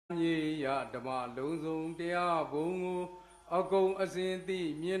ye ya dama lung tia bungu agong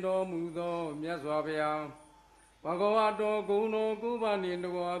asinti miendo mudo miaswabya Bhagavato guno kubani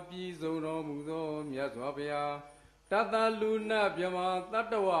nwa piso no mudo miaswabya Tata luna byama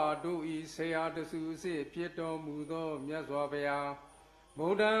tatawa do I seya desu se pieto mudo miaswabya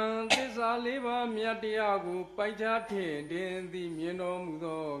Buddha tisa leva miatiagu paicha ten den di miendo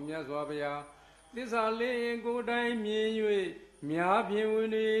mudo miaswabya Tisa le godai mienwe Mia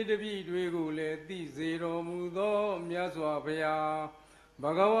Piwini de Bidwigule, the zero mudo, Miaswabaya,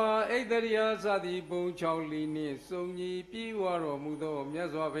 Bagawa, Edaria Sadi, Bo Chaulini, Soni, Piwaro mudo,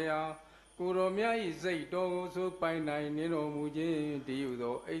 Miaswabaya, Kuromia is a dog, so by nine, Nino Mujin,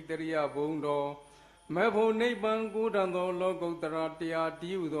 Diudo, Edaria Bondo, Mapo Neban, Gudando, Logo Taratia,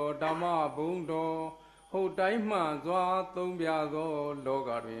 Diudo, Dama, Bondo, Ho Daima, Zwa, Tombiado,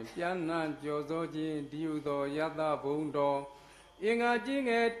 Logarin, Piana, Josojin, Diudo, Yada Bondo. Inga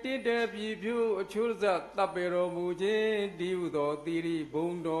jinge tinte pipu chulza tapero mujin diudo tiri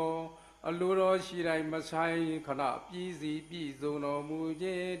bondo aluro shirai masai khana pisi pisono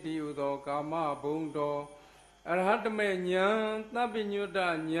mujin diudo kama bondo arhatme nyan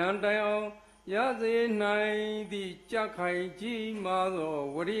tapinyuta nyan tayong yase nai di chakai ji ma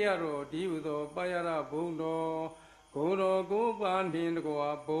so wariyaro diudo payara bondo gono go ban hin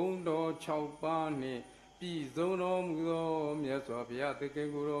ko bondo 6 pa ni Pisono mudo miaswabya the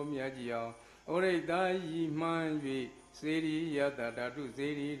kenguro miajia Oreda yi manvi seri yata datu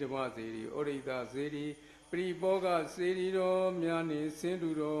seri dama seri Oreda seri Priboga seri ro miani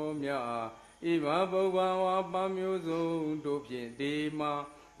sendu ro mia Iva boba pamyozo dopien dema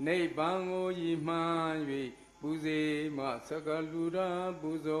Neibango yi manvi Buze ma sakalura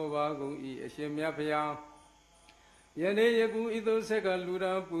buzo wagung I ashemya pya Yane yagu ido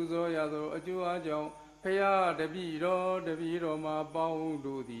sakalura buzo yado ajua jao Paya de biro ma bound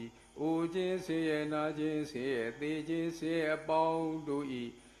do the Ojin say na jin say they jin say a bound do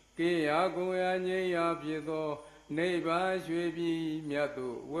e Kea go ya piedo neighbor should be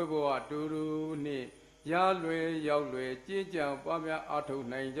miato webo aturu ne Yalwe Yalwe Jijang Pamia Ato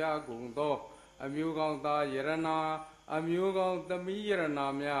Naija Gundo Amugang da Yerana Amugang the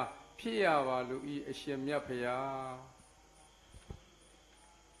Miranamia Pia Valu e Shemia Paya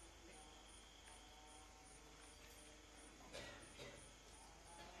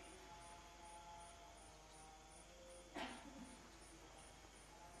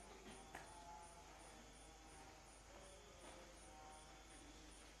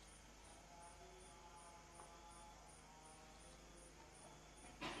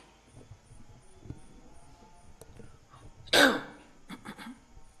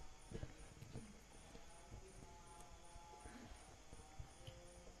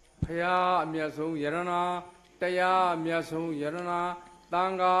Paya Miasung Yerana, Taya Miasung Yerana,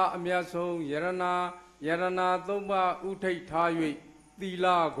 Tanga Miasung Yerana, Yerana Toba Utai Tayui,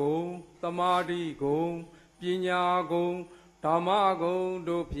 Tila Gong, Tamadi Gong, Pinya Gong, Tama Gong,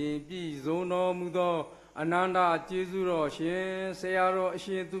 Dopi, Zono Mudo, Ananda Jizuro, Shen, Sayaro,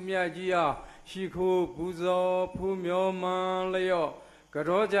 Shen Tumiajia, Shiko, Buzo, Pumyo Man Leo,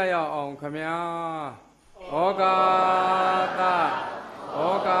 Garojaya on Kamia, Ogata.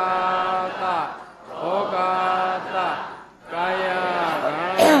 Ogata, Kaya,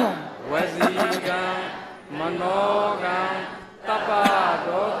 Wazigan, Manogan, Tapa,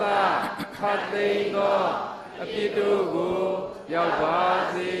 Doga, Patigo, Apitugu,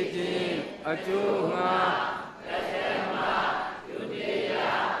 Yawazijin, Ajunga,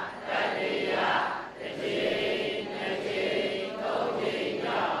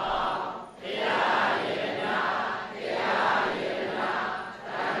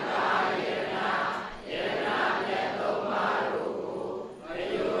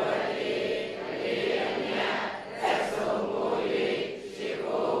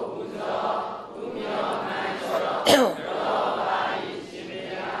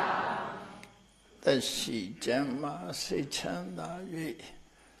 Tashi Jama Sechanda Ye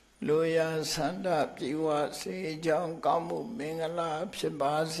Loya Sanda Piwa Sejang Kamu Mingala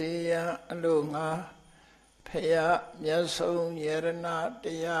Pibasiya Alunga Paya Myasong Yerana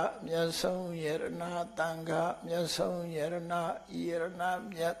Tia Myasong Yerana Tanga Myasong Yerana Yerana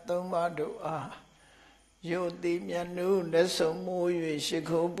Myatomadu Yodi Myanu Nesomu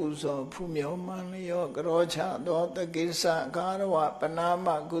Shiko Buzo Pumyo Manio Grocha Dota Gisa Karawa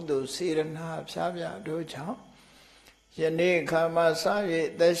Panama Gudu Sirana Sabia Docha Yane Kama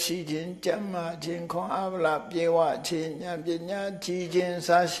Savi Dashijin Jama Jin Kong Avla Piewa Chin Yampinya Jijin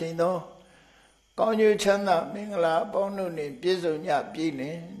Sashino ကောင်းကျိုးချမ်းသာမင်္ဂလာအပေါင်းတို့နှင့်ပြည့်စုံကြပြီလ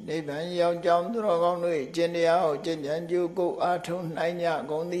င်နိဗ္ဗာန်ရောက်ကြောင်းသူတော်ကောင်းတို့၏ကျင့်တရားကိုကျင့်ကြံကြိုးကိုအားထုတ်နိုင်ကြ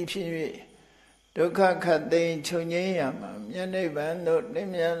ကုန်သည်ဖြစ်၍ဒုက္ခခတ်သိမ်းချုပ်ငြိမ်းရမှာမြတ်နိဗ္ဗာန်သို့လ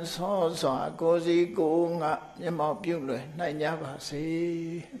င်းမြန်ဆောစွာကိုယ်စီကိုယ်ငါမျက်မှောက်ပြုလွယ်နိုင်ကြပါစေ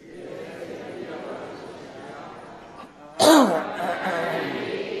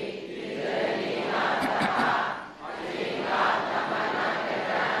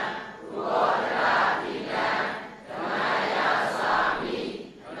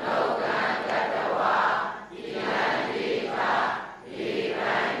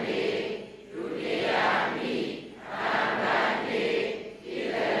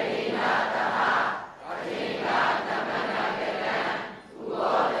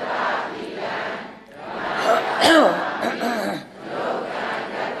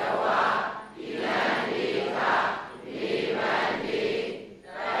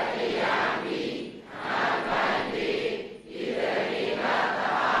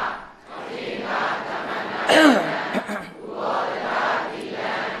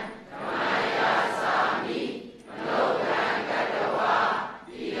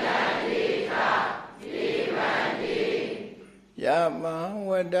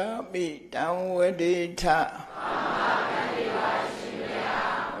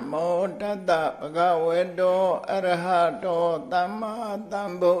မောတတ္တဘဂဝေတောအရဟတောသမ္မာသ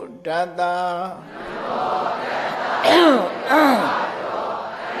မ္ဗုဒ္ဓတ္တ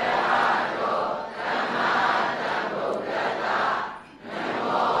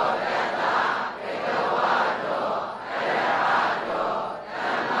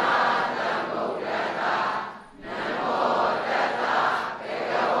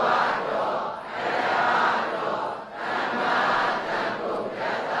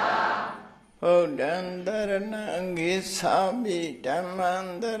သာမိဓမ္မံ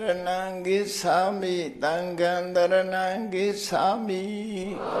တရဏံဂိသာမိသံဃံတရဏံဂိသာမိ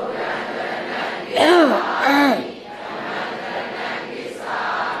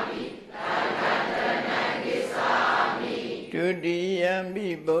ဒုတိယံပိ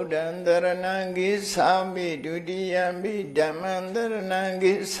ဗုဒ္ဓံတရဏံဂိသာမိဒုတိယံပိဓမ္မံတရဏံ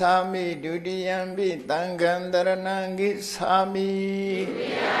ဂိသာမိဒုတိယံပိသံဃံတရဏံဂိသာမိဒုတိ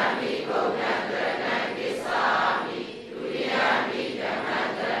ယံပိဗုဒ္ဓံတရဏံဂိသာမိဒုတိယံပိဓမ္မံ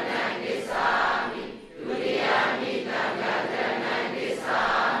တရဏံဂိသာမိဒုတိယံပိသံဃံတရဏံဂိသာ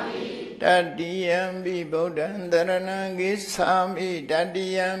မိတတိယံပိဗုဒ္ဓံတရဏံဂိသာမိတတိ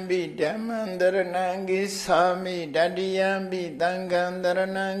ယံပိဓမ္မံတရဏံဂိသာမိတတိယံပိသံဃံတရ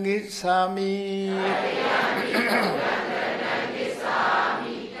ဏံဂိသာမိတတိယံပိဗုဒ္ဓံတရဏံဂိသာ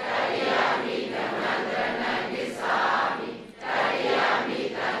မိတတိယံပိဓမ္မံတရဏံဂိသာမိတတိယံပိ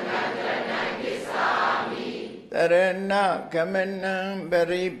သံဃံတရဏံဂိသာမိတရဏဂမနံပ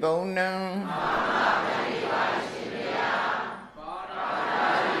ရိပုံဏံ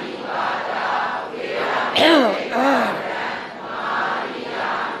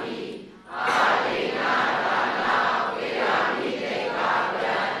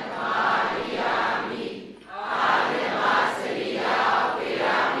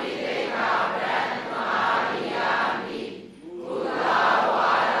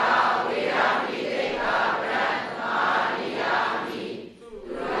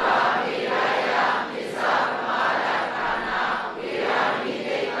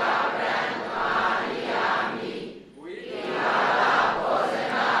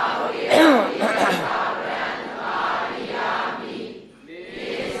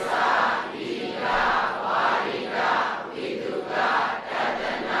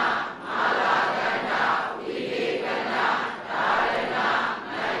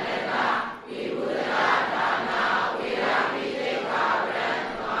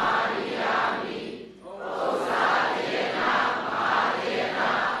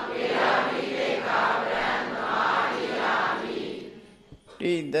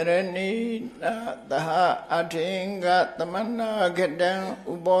တရဏိနာသဟအထင်္ဂသမနာကတံ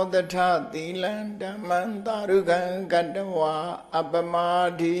ဥပောတထသီလံဓမ္မံသာရုကံကတဝါအပမ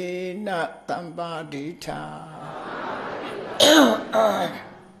ဒိနတံပါဒိဋ္ဌာ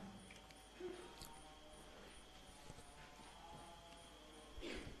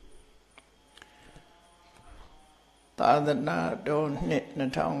သာသနာတော်နှစ်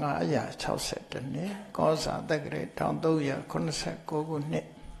2560နှစ်ကောဇာတက္ကရာ1389ခုနှစ်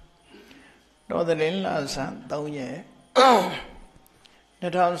တော်သလင်းလဆန်း3ရက်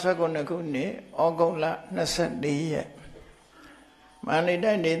2019ခုနှစ်ဩဂုတ်လ24ရက်မန္တလေး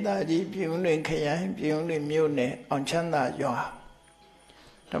တိုင်းဒေသကြီးပြည်ဦးလွင်ခရိုင်ပြည်ဦးလွင်မြို့နယ်အောင်ချမ်းသာရွာ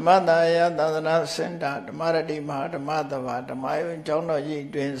ဓမ္မတာယသာသနာစင်တာဓမ္မရတိမဟာဓမ္မတဘာဓမ္မယုံကျောင်းတော်ကြီး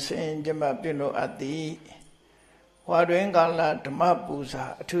တွင်ဆင်ကျမပြုလို့အပ်သည်ဝါတွင်ကာလဓမ္မပူဇာ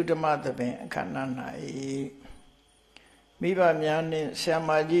အထုဓမ္မသဘင်အခမ်းအနား၌မိဘများနှင့်ဆရာမ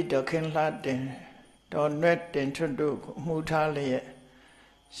ကြီးဒေါခင်လှတင်တော်နွဲ့တင်ထွတ်တို့မှုထားလျက်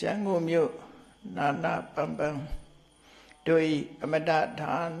ရန်ကုန်မြို့နာနာပန်းပန်းတို့၏အမတ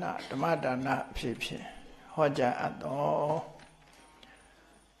ဒါနဓမ္မဒါနအဖြစ်ဖြင့်ဟောကြားအပ်သော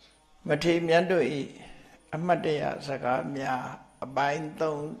မထေမြတ်တို့၏အမတ်တရားစကားများအပိုင်း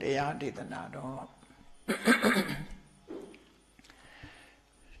3တရားဒေသနာတော်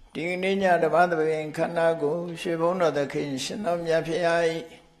ဒီနေ့ညတပတ်သဘင်ခန္ဓာကိုရွှေဘုံတော်သခင်ရှင်တော်မြတ်ဖျား၏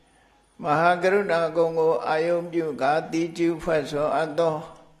မဟာကရုဏာကုံကိုအာယုံပြုကာတိကျူဖွဲ့ဆိုအပ်သော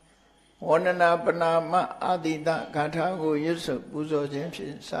ဝန္ဒနာပနာမအာတိတဂါထာကိုရွတ်ဆိုပူဇော်ခြင်းဖြ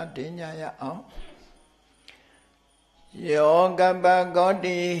င့်စတင်ကြရအောင်ယောကပကော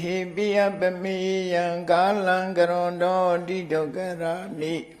တိဟိပိယပမိယံကာလံကရွန်တော်တိဒုက္ခရာ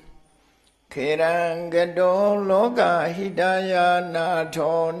နိခေရံကတောလောကဟိတယာနာ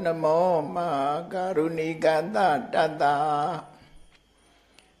ထောနမောမာကာရုဏိကတတတ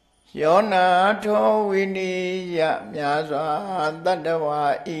ယောနာထောဝိနိယမြာစွာတတ္တဝါ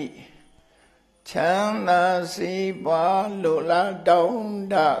ဤချမ်းသာစီးပွားလိုလားတောင်း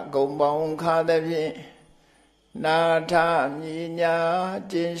တဂုံပေါင်းခါသည်ဖြင့်နာထမြညာ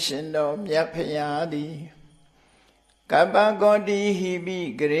ကျင့်ရှင်တော်မြတ်ဖရာသည်ကပ္ပကောတိဟိပိ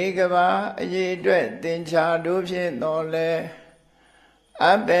ဂရေကဘာအရေးအတွက်သင်္ချာတို့ဖြင့်တော်လဲ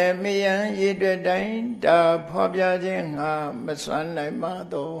အဘေမယံရေအတွက်တိုင်းတာဖော်ပြခြင်းငါမစွမ်းနိုင်ပါ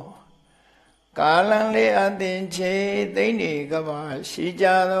သောကာလံလေးအသင်ချေသိမ့်နေကဘာရှိကြ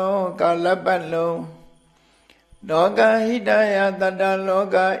သောကာလပတ်လုံးလောကဟိတယတတလော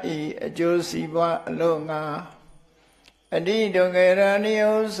ကဤအကျိုးစီးပွားအလို့ငါအတိဒုက္ခရဏိ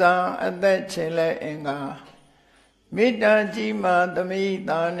ဥ္စာအသက်ချေလဲအင်္ဂါမေတ္တာကြီးမာသမိ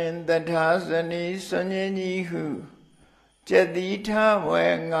တာနှင့်တထာဇနီဆွန်ញင်းကြီးဟုကျက်တိထဝဲ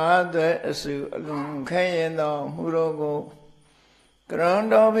ငါးသွဲအစုအလုံးခဲရင်သောမူတော်ကိုကရွန်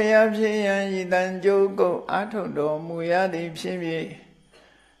တော်ဖျားဖြစ်ရန်ဤတန်ကြိုးကုတ်အာထုတော်မူရသည်ဖြစ်ပြီး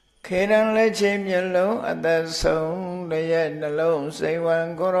ခေရန်လက်ချေမျက်လုံးအသက်ဆုံးလျက်နှလုံးစိတ်ဝံ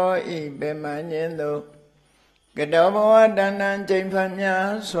ကိုရောဤပေမန်ညင်းသို့ကတောဘဝတဏ္ဏကျိန်ဖန်များ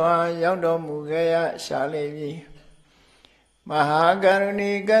စွာရောက်တော်မူခဲ့ရရှာလေပြီမဟာကရု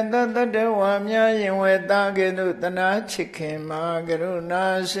ဏီကတတတဝါများရင်ဝဲသားကဲ့သို့တနာချစ်ခင်မှာကရုဏာ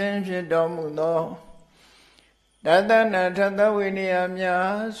ရှင်ဖြစ်တော်မူသောတတနာထသဝိနည်း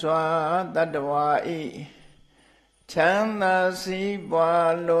များစွာတတ္တဝါဤချမ်းသာစီး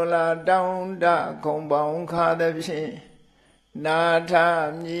ပွားလိုလားတောင်းတခုံပေါင်းခါသည်ဖြင့်နာထ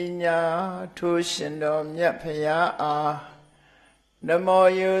မြညာထိုးရှင်တော်မြတ်ဖရာအားနမော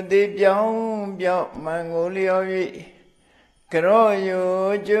ယုတိပြောင်းပြောင်းမန်ကိုလျော်၍ကရောယု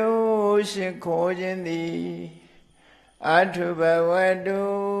ကျိုးရှိခိုးခြင်းသည်အထုဘဝတု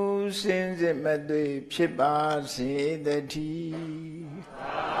စင်စစ်မသွေဖြစ်ပါစေတ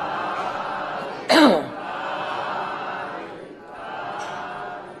ည်း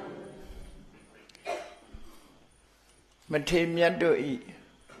မထေမြတ်တို့ဤ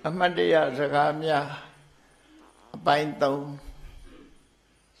အမတ်တရားစကားများအပိုင်း3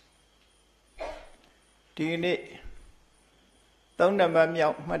ဒီနေ့3နံပါတ်မြော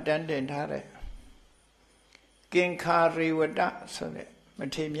က်မှတ်တမ်းတင်ထားတဲ့ကင်္ခာရေဝတဆိုတဲ့မ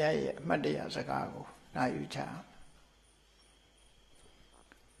ထေမြတ်ရဲ့အမတ်တရားစကားကိုနာယူချ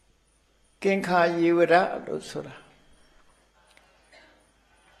ကင်္ခာရေဝတလို့ဆိုတာ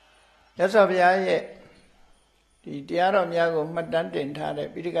မြတ်စွာဘုရားရဲ့ဒီတရားတော်များကိုမှတ်တမ်းတင်ထားတဲ့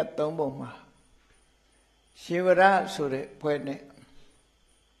ပိဋကတ်3ပုံမှာရေဝရဆိုတဲ့ဘွဲ့နဲ့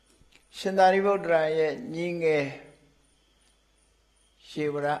ရှင်သာရိပုတ္တရာရဲ့ညီငယ်ရေ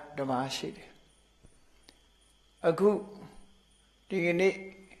ဝရဓမ္မရှိတယ်အခုဒီကနေ့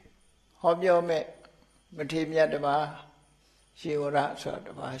ဟောပြောမဲ့မထေမြတ်ဓမ္မရေဝရဆိုတာဓ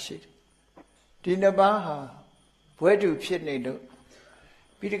မ္မရှိတယ်ဒီနှစ်ပါးဟာဘွဲ့တူဖြစ်နေလို့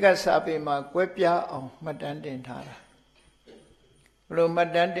ပိဋကတ်စာပေမှာကွဲပြားအောင်မှတ်တမ်းတင်ထားတာဘယ်လိုမှ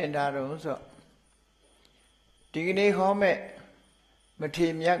တ်တမ်းတင်ထားတော့ဆိုဒီကနေ့ဟောမဲ့မထေ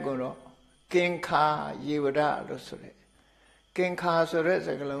မြတ်ကိုတော့ကင်္ခာယေဝရလို့ဆိုတဲ့ကင်္ခာဆိုတဲ့စ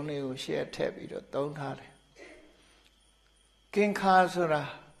ကားလုံးလေးကိုရှေ့ထည့်ပြီးတော့သုံးထားတယ်ကင်္ခာဆိုတာ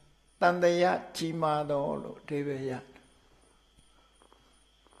တန်တရာကြီးမားသောလို့အဓိပ္ပာယ်ရ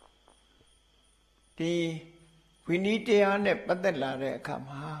ဒီဝိနည်းတရားနဲ့ပတ်သက်လာတဲ့အခါ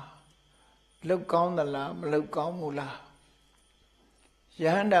မှာလောက်ကောင်းသလားမလောက်ကောင်းဘူးလားယ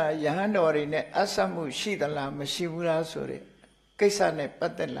ဟန်တော်တွေနဲ့အဆက်မှုရှိသလားမရှိဘူးလားဆိုတဲ့ ကိစ္စနဲ့ပ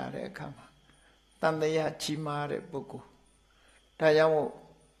တ်သက်လာတဲ့အခါမှာတန်တရားကြီးမားတဲ့ပုဂ္ဂိုလ်ဒါကြောင့်မို့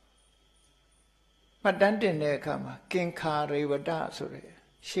မှတ်တမ်းတင်တဲ့အခါမှာကင်္ခာရေဝတဆိုတဲ့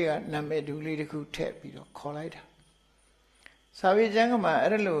ရှေ့ကနာမည်တူလေးတစ်ခုထည့်ပြီးတော့ခေါ်လိုက်တာစာပေကျမ်းကမှာ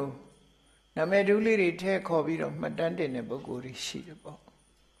အဲ့လိုနာမည်တူလေးတွေထည့်ခေါ်ပြီးတော့မှတ်တမ်းတင်တဲ့ပုဂ္ဂိုလ်တွေရှိတယ်ပေါ့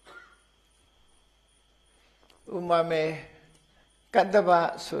ဥမာမဲကတ္တဗ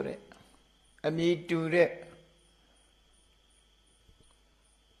ဆိုတဲ့အမည်တူတဲ့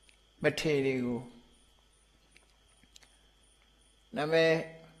မထေရကိုနာမည်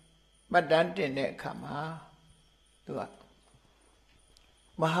မှတ်တမ်းတင်တဲ့အခါမှာသူက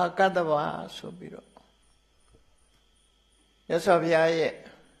မဟာကတ္တဗဆိုပြီးတော့ရသော်ဘုရားရဲ့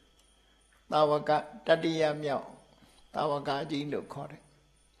သာဝကတတိယမြောက်သာဝကကြီးလို့ခေါ်တယ်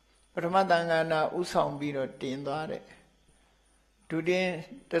ပထမသံဃာနာဥဆောင်ပြီးတော့တင်သွားတဲ့ဒုတင်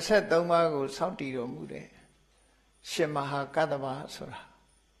13ပါးကိုစောင့်တည်တော်မူတဲ့ရှင်မဟာကတ္တဗဆိုတာ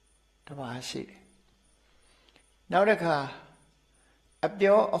တပါးရှိတယ်နောက်တစ်ခါအ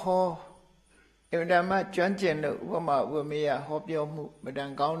ပြောအဟောအင်တာမကျွမ်းကျင်လို့ဥပမာဥပမေယဟောပြောမှုမတ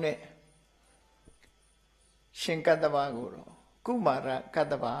န်ကောင်းတဲ့ရှင်ကတ္တဗကိုတော့ကုမာရကတ္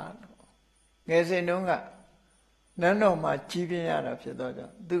တဗငယ်စဉ်တုန်းကနန်းတော်မှာကြီးပြင်းရတာဖြစ်တော့ကြော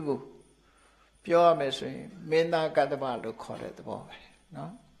င့်သူ့ကိုပြောရမယ်ဆိုရင်မင်းသားကတ္တဗလို့ခေါ်တဲ့သဘောပဲ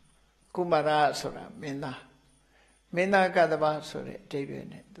နော်ကုမာရဆိုတာမင်းသားကတ္တဗဆိုတဲ့အဓိပ္ပာယ်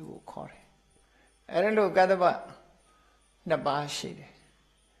နဲ့သူ့ကိုခေါ်တယ်အဲ့ဒါလို့ကတ္တဗနှစ်ပါးရှိတယ်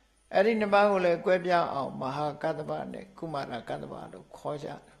အဲ့ဒီနှစ်ပါးကိုလည်းကွဲပြားအောင်မဟာကတ္တဗနဲ့ကုမာရကတ္တဗလို့ခေါ်ကြ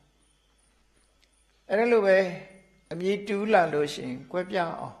တယ်အဲ့ဒါလို့ပဲအမည်တူးလာလို့ရှိရင်ကွဲ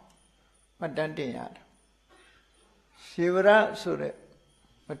ပြားအောင်မှတ်တမ်းတင်ရတယ်ယေဝရဆိုတဲ့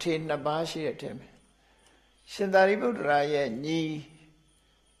မထေရနှစ်ပါးရှိတဲ့ထဲမှာရှင်သာရိပုတ္တရာရဲ့ညီ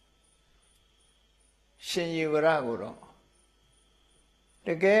ရှင်ယေဝရကိုတော့တ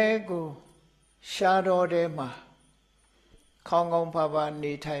ကယ်ကိုရှားတော်ထဲမှာခေါင်းကောင်းဖာဖာ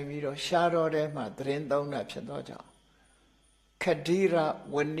နေထိုင်ပြီးတော့ရှားတော်ထဲမှာသတင်းသုံးတာဖြစ်တော့ကြောင့်ခဒိရ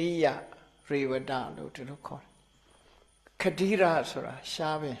ဝနိယရေဝတလို့ဒီလိုခေါ်တယ်ခဒိရဆိုတာ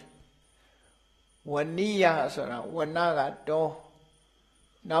ရှားပင်ဝနိယဆိုတာဝနကတော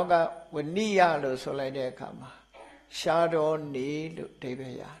နောက်ကဝနိယလို့ဆိုလိုက်တဲ့အခါမှာရှားတော်နေလို့အဓိပ္ပာ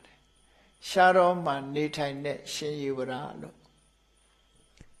ယ်ရတယ်ရှားတော်မှာနေထိုင်တဲ့ရှင်ယေဝရလို့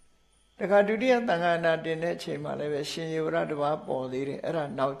တခါဒုတိယသံဃာနာတင်တဲ့အချိန်မှာလည်းပဲရှင်ယေဝရတစ်ပါးပေါ်သေးတယ်အဲ့ဒါ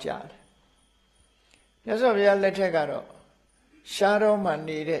နောက်ကျတယ်မြတ်စွာဘုရားလက်ထက်ကတော့ရှားတော်မှာ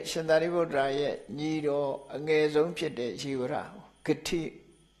နေတဲ့ရှင်သာရိပုတ္တရာရဲ့ညီတော်အငယ်ဆုံးဖြစ်တဲ့ယေဝရဂ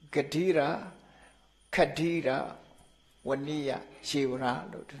တိရာခဒိရာဝနိယယေဝရ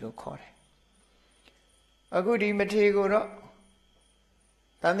လို့ဒီလိုခေါ်တယ်အခုဒီမထေရကိုတော့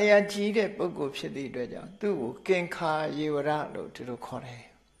တန်တရားကြီးတဲ့ပုဂ္ဂိုလ်ဖြစ်သည့်အတွက်ကြောင့်သူ့ကိုကင်္ခာယေဝရလို့ဒီလိုခေါ်တယ်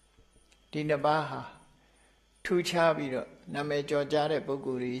ဒီနှစ်ပါးဟာထူးခြားပြီးတော့နာမည်ကျော်ကြားတဲ့ပုဂ္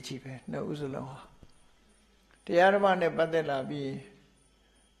ဂိုလ်တွေကြီးပဲနှစ်ဦးစလုံးဟာတရားဓမ္မနဲ့ပတ်သက်လာပြီး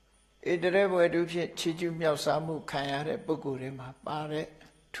ဣတရေဘွယ်သူဖြစ်ချီးကျူးမြောက်စားမှုခံရတဲ့ပုဂ္ဂိုလ်တွေမှာပါတဲ့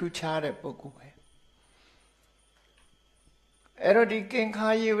ထူးခြားတဲ့ပုဂ္ဂိုလ်ပဲအဲ့တော့ဒီကင်္ခာ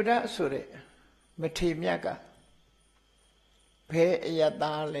ယေဝရဆိုတဲ့မထေရမြတ်ကဘယ်အယ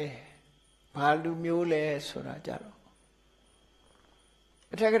သားလဲဘာလူမျိုးလဲဆိုတာကြတော့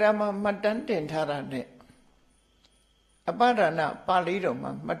အထက်ကရာမှာမှတ်တမ်းတင်ထားတာနဲ့အပဒနာပါဠိတော်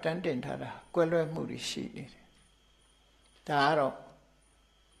မှာမှတ်တမ်းတင်ထားတာကွဲလွဲမှုတွေရှိနေတယ်ဒါကတော့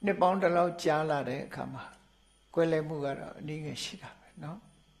နှစ်ပေါင်းတစ်လောက်ကြာလာတဲ့အခါမှာကွဲလွဲမှုကတော့အနည်းငယ်ရှိတာပဲเนาะ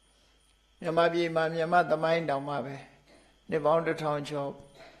မြန်မာပြည်မှာမြန်မာသမိုင်းတောင်မှပဲနှစ်ပေါင်း1000ကျော်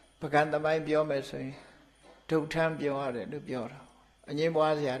ပကံသမိုင်းပြောမယ်ဆိုရင်ဒုဋ္ဌံပြောရတယ်လို့ပြောတာအငြင်း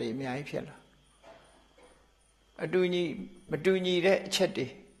ပွားစရာတွေအများကြီးဖြစ်လာအတူညီမတူညီတဲ့အချက်တွေ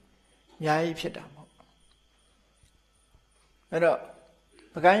အများကြီးဖြစ်တာပေါ့အဲ့တော့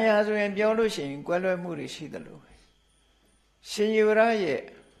ပကံရာဆိုရင်ပြောလို့ရှိရင်ကွဲလွဲမှုတွေရှိတယ်လို့ရှင်ယေဝရရဲ့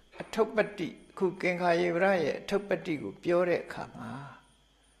အထုပ္ပတ္တိခုကင်္ခာယေဝရရဲ့အထုပ္ပတ္တိကိုပြောတဲ့အခါမှာ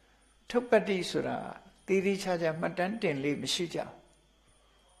ထုပ္ပတ္တိဆိုတာတည်တည်ချာချာမှတ်တမ်းတင်လေးမရှိကြ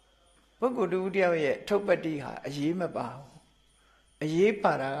ဘူးပုဂ္ဂိုလ်တူတယောက်ရဲ့ထုပ္ပတ္တိဟာအရေးမပါဘူးအရေး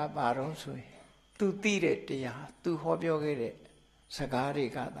ပါတာကဘာတော့ဆိုရင်သူသိတဲ့တရားသူဟောပြောခဲ့တဲ့စကားတွေ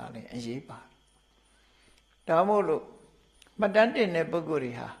ကသာလေအရေးပါဒါမို့လို့မှတ်တမ်းတင်တဲ့ပုဂ္ဂိုလ်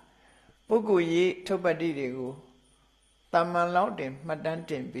တွေဟာပုဂ္ဂိုလ်ရေးထုပ္ပတ္တိတွေကိုတမန်လောက်တင်မှတ်တမ်း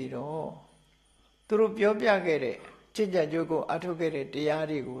တင်ပြီးတော့သူတို့ပြောပြခဲ့တဲ့ကျင့်ကြံကြိုးကိုအထုတ်ခဲ့တဲ့တရား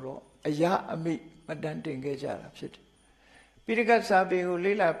တွေကိုတော့အရာအမိမှတ်တမ်းတင်ခဲ့ကြတာဖြစ်တယ်ပိဋကတ်စာပေကို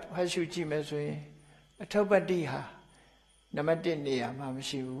လေ့လာဖတ်ရှုကြည့်မယ်ဆိုရင်အထုပ္ပတ္တိဟာနံပါတ်1နေရာမှာမ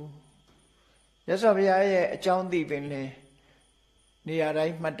ရှိဘူးမြတ်စွာဘုရားရဲ့အကြောင်းသိပင်လဲ နေရာတို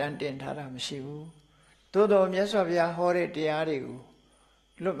င်းမှတ်တမ်းတင်ထားတာမရှိဘူးသို့တော်မြတ်စွာဘုရားဟောတဲ့တရားတွေကို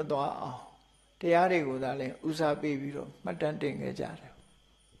လွတ်မသွားအောင်တရားတွေကိုသာလဲဥစားပေးပြီးတော့မှတ်တမ်းတင်ခဲ့ကြတယ်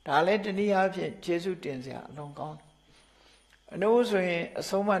ဒါလည်းတနည်းအားဖြင့်ကျေးဇူးတင်စရာအလွန်ကောင်းတယ်အနည်းဆိုရင်အ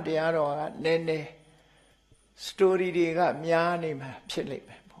ဆုံးအမတရားတော်ကနည်းနည်း story တွေကများနေမှာဖြစ်လိမ့်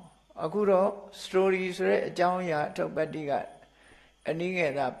မယ်ပေါ့အခုတော့ story ဆိုတဲ့အကြောင်းအရာအထုပ်ပတ်တိကအနည်းင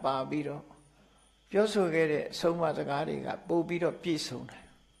ယ်သာပါပြီးတော့ပြောဆိုခဲ့တဲ့အဆုံးအမစကားတွေကပို့ပြီးတော့ပြည့်စုံတယ်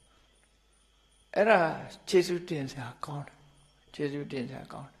အဲ့ဒါကျေးဇူးတင်စရာကောင်းတယ်ကျေးဇူးတင်စရာ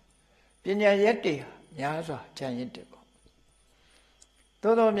ကောင်းတယ်ပညာရက်တွေများစွာကြံရစ်တယ်ပေါ့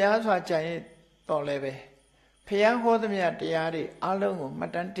တော်တော်များစွာကြံရစ်တော့လည်းပဲဘုရားဟောသမျှတရားတွေအလုံးကိုမှ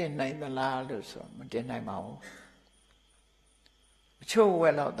တ်တမ်းတင်နိုင်သလားလို့ဆိုမတင်နိုင်ပါဘူးအချို့ဝ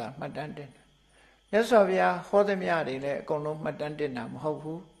က်တော့သာမှတ်တမ်းတင်တယ်မြတ်စွာဘုရားဟောသမျှတွေလည်းအကုန်လုံးမှတ်တမ်းတင်တာမဟုတ်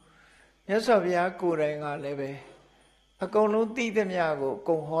ဘူးမြတ်စွာဘုရားကိုယ်တိုင်ကလည်းပဲအကုန်လုံးသိသမျှကိုအ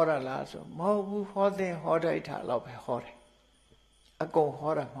ကုန်ဟောတာလားဆိုမဟုတ်ဘူးဟောတဲ့ဟောတိုက်တာတော့ပဲဟောတယ်အကုန်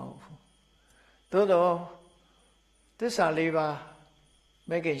ဟောတာမဟုတ်ဘူးသို့တော့သစ္စာ၄ပါး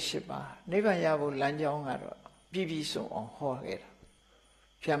မဂ္ဂင်၈ပါးနိဗ္ဗာန်ရဖို့လမ်းကြောင်းကတော့ပြည့်ပြည့်စုံအောင်ဟောခဲ့တာ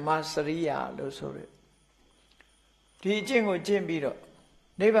ဖြမ္မစရိယာလို့ဆိုရဒီအကျင့်ကိုကျင့်ပြီးတော့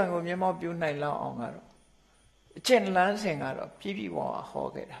နိဗ္ဗာန်ကိုမျက်မှောက်ပြုနိုင်လောက်အောင်ကတော့အကျင့်လမ်းစဉ်ကတော့ပြည့်ပြည့်ဝအောင်ဟော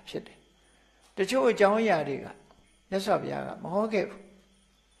ခဲ့တာဖြစ်တယ်တချို့အကြောင်းအရာတွေကမြတ်စွာဘုရားကမဟောခဲ့ဘူး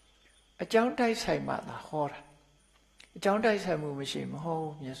အကြောင်းတိုက်ဆိုင်မှသာဟောတာအကြောင်းတိုက်ဆိုင်မှုမရှိမဟော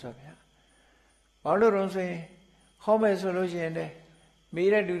ဘူးမြတ်စွာဘုရားဘာလို့လဲဆိုရင်ဟောမယ်ဆိုလို့ရှိရင်လည်းမေး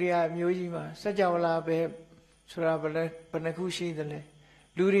တဲ့လူတွေကအမျိုးကြီးမှာစัจ java လာပဲဆိုတာဘယ်နှခုရှိသလဲ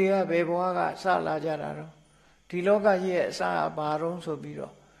လူတွေကဘယ်ဘဝကစလာကြတာတော့ဒီလောကကြီးရဲ့အစအဘာတော့ဆိုပြီး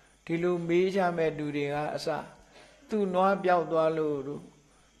တော့ဒီလိုမေးကြမဲ့လူတွေကအစသူ့နွားပြောက်သွားလို့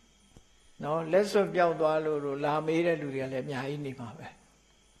နော်လက်စွပ်ပြောက်သွားလို့လာမေးတဲ့လူတွေကလည်းအများကြီးနေမှာပဲ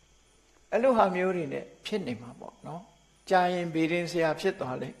အဲ့လိုဟာမျိုးတွေနဲ့ဖြစ်နေမှာပေါ့နော်ကြာရင်ဘေးရင်ဆရာဖြစ်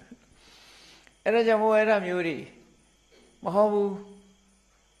သွားလိမ့်အဲ့ဒါကြောင့်မို့အဲ့ဒါမျိုးတွေမဟုတ်ဘူး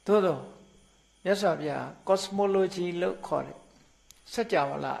သို့တော့မြတ်စွာဘုရား cosmology လို့ခေါ်တယ်စัจ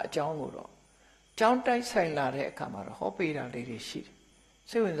java လာအကြောင်းကိုတော့ကြောင်းတိုက်ဆိုင်လာတဲ့အခါမှာတော့ဟောပေးတာလေးတွေရှိတယ်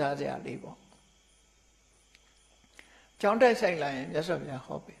စိတ်ဝင်စားစရာလေးပေါ့ကြောင်းတိုက်ဆိုင်လာရင်မြတ်စွာဘုရား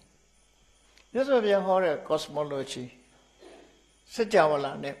ဟောပေးမြတ်စွာဘုရားဟောတဲ့ cosmology စัจ java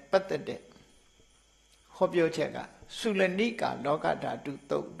လာနဲ့ပတ်သက်တဲ့ဟောပြောချက်ကသုလနိကာလောကဓာတု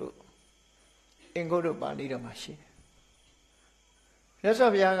သုတ်လို့အင်္ဂုတ္တပါဠိတော်မှာရှိတယ်မြတ်စွာ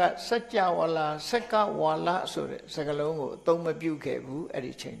ဘုရားကစัจ java လာစက္ကဝါလဆိုတဲ့စကားလုံးကိုအသုံးမပြုခဲ့ဘူးအဲ့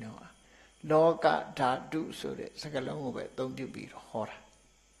ဒီချိန်တော့လောကဓာတုဆိုတဲ့စကားလုံးကိုပဲအသုံးပြုပြီးတော့ဟောတာ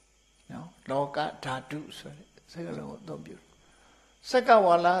နော်လောကဓာတုဆိုတဲ့စကားလုံးကိုအသုံးပြုစက္က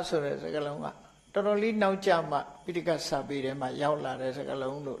ဝါလဆိုတဲ့စကားလုံးကတော်တော်လေးနောက်ကျမှပိဋကစာပေထဲမှာရောက်လာတဲ့စကား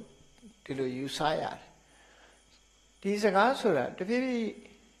လုံးလို့ဒီလိုယူဆရတယ်ဒီစကားဆိုတာတဖြည်း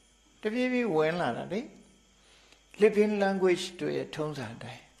ဖြည်းဝင်လာတာလေ living language တို့ရဲ့ထုံးစံ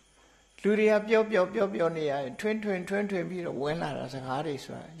တိုင်းလူတွေကပြောနေရရင်ထွင်းပြီးတော့ဝင်လာတာစကားတွေ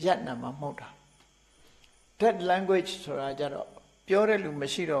ဆိုတာရက်နာမှာမဟုတ်တာ that language ဆိုတာကြတော့ပြောတဲ့လူမ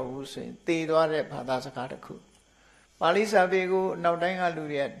ရှိတော့ဘူးဆိုရင်သေသွားတဲ့ဘာသာစကားတစ်ခုပါဠိစာပေကိုနောက်တိုင်းကလူ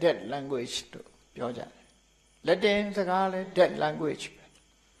တွေက that language တို့ပြောကြတယ် Latin စကားလည်း that language ပဲ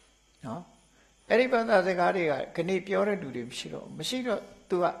နော်အဲ့ဒီဘာသာစကားတွေကခဏပြောတဲ့လူတွေမရှိတော့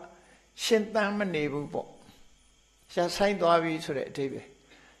သူကရှင်သန်မနေဘူးပေါ့ရှားဆိုင်သွားပြီဆိုတဲ့အဓိပ္ပာယ်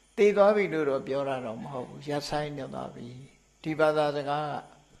သေသွားပြီလို့တော့ပြောတာတော့မဟုတ်ဘူးရဆိုင်နေသွားပြီဒီဘာသာစကားက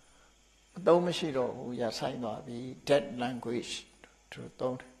အသုံးမရှိတော့ဘူးရဆိုင်သွားပြီ dead language တို့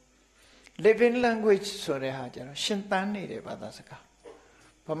သုံးတယ် living language ဆိုတဲ့ဟာကျတော့ရှင်သန်နေတဲ့ဘာသာစကား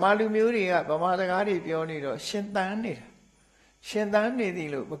ဗမာလူမျိုးတွေကဗမာစကားတွေပြောနေတော့ရှင်သန်နေတာရှင်သန်နေသည်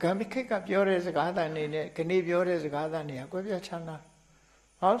လို့ဗကံမိခိတ်ကပြောတဲ့စကားသံတွေနဲ့ခဏပြောတဲ့စကားသံတွေကကွဲပြားခြားနား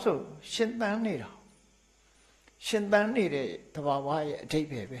ဘာလို့ဆိုရှင်သန်နေတာရှင်သန်နေတဲ့သဘာဝရဲ့အဓိပ္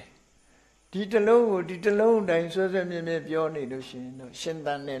ပာယ်ပဲဒီတလုံးကိုဒီတလုံးတိုင်းဆွဲဆွဲမြဲမြဲပြောနေလို့ရှိရင်တော့ရှင်သ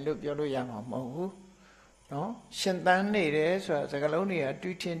န်တယ်လို့ပြောလို့ရမှာမဟုတ်ဘူးနော်ရှင်သန်နေတယ်ဆိုတာစကားလုံးတွေက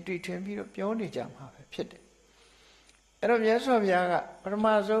တွေ့ထင်ပြီးတော့ပြောနေကြမှာပဲဖြစ်တယ်အဲ့တော့မြတ်စွာဘုရားကပထမ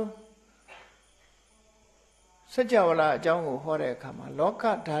ဆုံးစัจ java လာအကြောင်းကိုဟောတဲ့အခါမှာလောက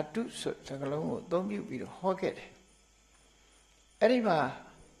ဓာတုဆိုစကားလုံးကိုအသုံးပြုပြီးတော့ဟောခဲ့တယ်အဲ့ဒီမှာ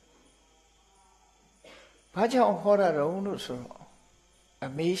ဘာကြောင့်ဟောတာတော့လို့ဆိုတော့အ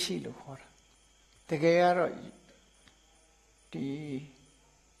မေးရှိလို့ဟောတာတကယ်ကတော့ဒီ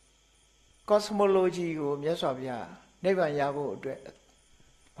cosmology ကိုမြတ်စွာဘုရားနိဗ္ဗာန်ရဖို့အတွက်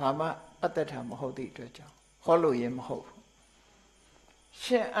ဘာမှပတ်သက်တာမဟုတ်သည့်အတွက်ကြောင့်ဟောလို့ရင်မဟုတ်ဘူး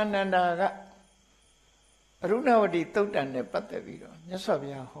ရှင်အနန္ဒာက ရုဏဝတီသုတ်တံနဲ့ပတ်သက်ပြီးတော့မြတ်စွာဘု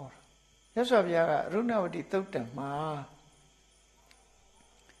ရားဟောတာမြတ်စွာဘုရားကအရုဏဝတီသုတ်တံမှာ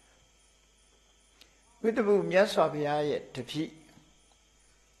ဝိတ္တပုမြတ်စွာဘုရားရဲ့တပည့်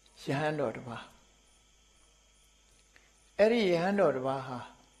ယဟန်တော်တစ်ပါးအဲ့ဒီယဟန်တော်တစ်ပါးဟာ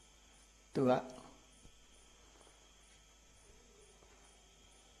သူက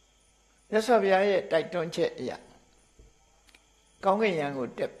မြတ်စွာဘုရားရဲ့တိုက်တွန်းချက်အရာကောင်းကင်ယံကို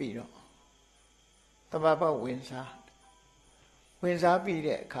တက်ပြီးတော့တမ္ပပဝင်စားပြီး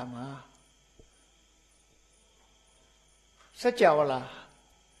တဲ့အခါမှာစัจ java လာ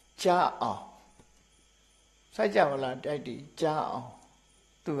ကြားအောင်စัจ java လာတိုက်တီကြားအောင်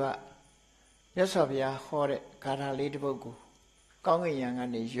သူကမြတ်စွာဘုရားဟောတဲ့ဂါထာလေးတစ်ပုဒ်ကိုကောင်းကင်ယံက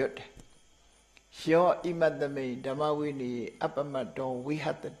နေရွတ်တယ်ယောဣမတ္တမိဓမ္မဝိနည်းအပ္ပမတ္တောဝိဟ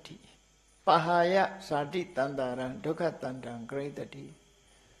တတိပါဟာယဇာတိတန္တာရံဒုက္ခတန္တံဂရိတတိ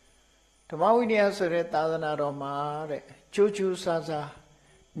ဓမ္မဝိနည်းဆိုတဲ့သာသနာတော်မှာတဲ့ကျိုးကျိုးဆာဆာ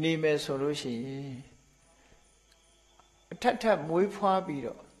နေမယ်ဆိုလို့ရှိရင်အထက်ထက်မွေးဖွားပြီး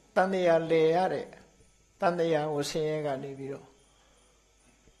တော့တန်တရားလဲရတဲ့တန်တရားကိုဆင်းရဲကနေပြီးတော့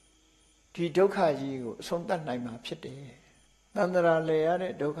ဒီဒုက္ခကြီးကိုအဆုံးသတ်နိုင်မှာဖြစ်တယ်တန်တရားလဲရ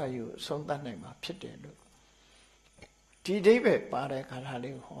တဲ့ဒုက္ခကြီးကိုအဆုံးသတ်နိုင်မှာဖြစ်တယ်လို့ဒီအဓိပ္ပာယ်ပါတဲ့ခါလာ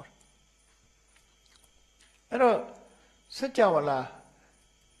လေးကိုဟောအဲ့တော့စัจ java လာ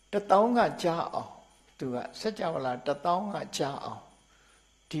1000ကကြားအောင်သူကစัจ java လာ1000ကကြားအောင်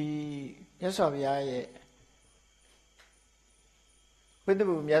ဒီမြတ်စွာဘုရားရဲ့ဝိတ္တ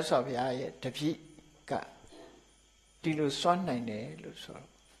ပုမြတ်စွာဘုရားရဲ့တပည့်ကဒီလိုစွန့်နိုင်တယ်လို့ဆို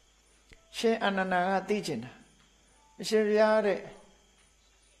တော့ရှင်အာနန္ဒာကသိချင်တာအရှင်ဘုရားတဲ့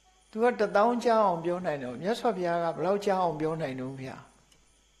သူက1000ကြားအောင်ပြောနိုင်တယ်မြတ်စွာဘုရားကဘယ်လောက်ကြားအောင်ပြောနိုင်တော့ဗျာ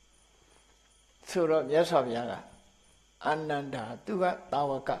ဆိုတော့မြတ်စွာဘုရားကအာနန္ဒာသူကတာ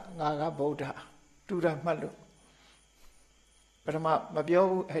ဝကငါကဗုဒ္ဓတူတာမှတ်လို့ပထမမပြော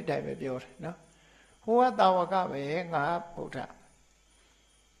ဘူးအဲ့တိုင်းပဲပြောတယ်နော်ဟိုကတာဝကပဲငါဗုဒ္ဓ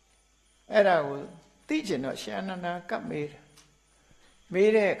အဲ့ဒါကိုသိကျင်တော့ရှင်အနန္ဒာကပ်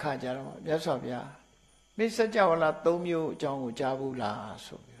မေးတဲ့အခါကျတော့မြတ်စွာဘုရားမိစัจ java လာ3မျိုးအကြောင်းကိုကြားဘူးလား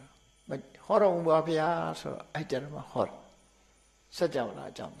ဆိုပြီးတော့ဟောတော်မူပါဗျာဆိုတော့အဲ့ကြတော့မှဟောစัจ java လာ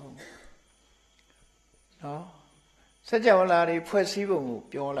အကြောင်း3မျိုးနော်စัจ java လာတွေဖွဲ့စည်းပုံကို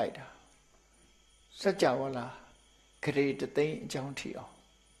ပြောလိုက်တာစัจ java လာဂရေတသိန်းအကြောင်းထီအောင်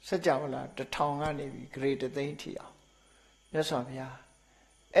စัจ java လာ1000ကနေပြီးဂရေတသိန်းထီအောင်မြတ်စွာဘုရား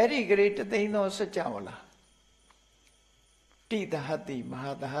အဲ့ဒီဂရေတသိန်းသောစัจ java လာတိတဟတိမ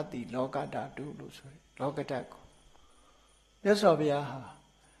ဟာတဟတိလောကဓာတုလို့ဆိုတယ်လောကဓာတ်ကိုမြတ်စွာဘုရားဟာ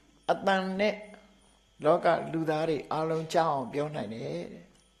အတန်နဲ့လောကလူသားတွေအားလုံးကြားအောင်ပြောနိုင်တယ်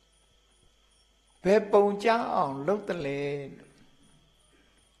တဲ့ဘယ်ပုံကြားအောင်လုပ်တယ်လဲ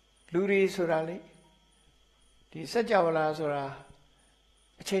လူတွေဆိုတာလေဒီစัจ java လာဆိုတာ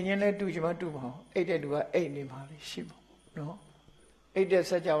အချိန်ချင်းလဲတူချင်မှတူမအောင်အိတ်တဲ့လူကအိတ်နေပါလေရှိပါနော်အိတ်တဲ့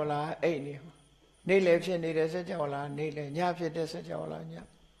စัจ java လာအိတ်နေနေလေဖြစ်နေတဲ့စัจ java လာနေလေညဖြစ်တဲ့စัจ java လာည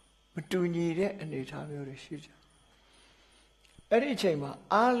မတူညီတဲ့အနေအထားမျိုးတွေရှိကြအဲ့ဒီအချိန်မှာ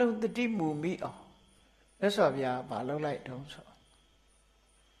အာလုံးတတိမူမိအောင်မြတ်စွာဘုရားမလုပ်လိုက်တော့ဆို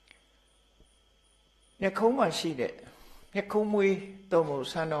မျက်ခုံးမှာရှိတဲ့မျက်ခုံးမွေးသုံးဖို့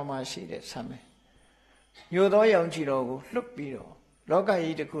ဆံတော်မှာရှိတဲ့ဆံမဲညိုသောရောင်ခြည်တော်ကိုလွတ်ပြီးတော့လောက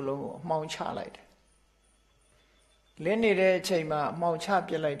ကြီးတစ်ခုလုံးကိုအမှောင်ချလိုက်တယ်လင်းနေတဲ့အချိန်မှာအမှောင်ချ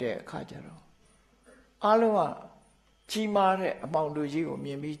ပြစ်လိုက်တဲ့အခါကျတော့အားလုံးကကြီးမားတဲ့အမှောင်တူကြီးကိုမြ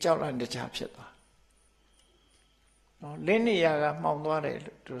င်ပြီးကြောက်လန့်တကြားဖြစ်သွားနော်လင်းနေရကမှောင်သွားတယ်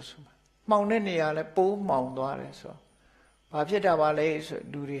လို့သူဆိုမှာမှောင်တဲ့နေရာလဲပိုးမှောင်သွားတယ်ဆိုဘာဖြစ်တာပါလဲဆို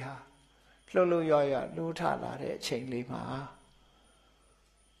လူတွေဟာလှုပ်လှုပ်ရွရွလှူထလာတဲ့အချိန်လေးမှာ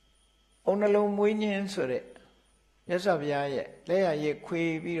အုံနှလုံးမွေးညင်းဆိုတဲ့မြတ်စွာဘုရားရဲ့လက်ရရည်ခွေ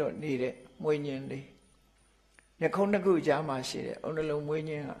ပြီးတော့နေတဲ့မွေးညင်းလေးမျက်ခုံးတစ်ခုကြားမှာရှိတဲ့အုံနှလုံးမွေး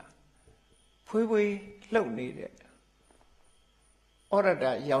ညင်းကဖွေးဖွေးလှုပ်နေတဲ့ဩရတ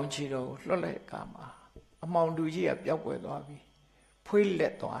ရောင်ချီတော်ကိုလွတ်လိုက်အခါမှာအမှောင်တူကြီးကပျောက်ကွယ်သွားပြီဖွေးလ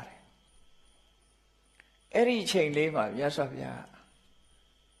က်သွားတယ်အဲ့ဒီအချိန်လေးမှာမြတ်စွာဘုရား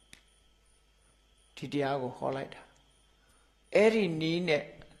ဒီတရားကိုဟောလိုက်တာအဲ့ဒီနီးနဲ့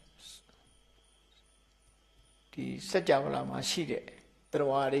ဒီစัจ java လာမှာရှိတဲ့တ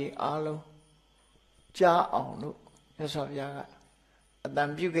ရားတွေအားလုံးကြားအောင်လို့မြတ်စွာဘုရားကအတ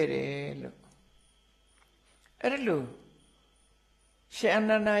န်ပြုခဲ့တယ်လို့အဲ့ဒါလို့ရှင်အန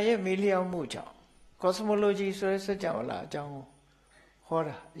န္ဒာရဲ့မေးလျောက်မှုကြောင့် cosmology ဆိုတဲ့စัจ java လာအကြောင်းကိုဟော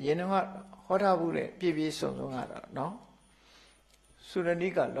တာအရင်ကဟောထားဘူးတဲ့ပြည့်ပြည့်စုံစုံကတော့နော်သုရဏိ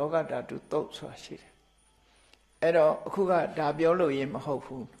ကလောကဓာတုသုတ်ဆိုတာရှိတယ် အဲ့တော့အခုကဒါပြောလို့ရင်မဟုတ်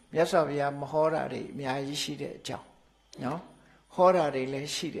ဘူးမြတ်စွာဘုရားမဟောတာတွေအများကြီးရှိတဲ့အကြောင်းနော်ဟောတာတွေလ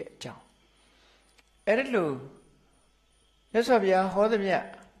ည်းရှိတဲ့အကြောင်းအဲ့ဒါလို့မြတ်စွာဘုရားဟောသမျှ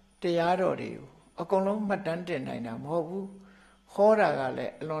တရားတော်တွေကိုအကုန်လုံးမှတ်တမ်းတင်နိုင်တာမဟုတ်ဘူးဟောတာကလ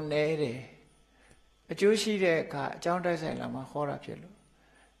ည်းအလွန်နည်းတယ်အကျိုးရှိတဲ့အခါအကြောင်းတိုက်ဆိုင်လာမှဟောတာဖြစ်လို့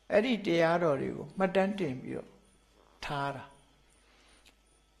အဲ့ဒီတရားတော်တွေကိုမှတ်တမ်းတင်ပြီးတော့ထားတာ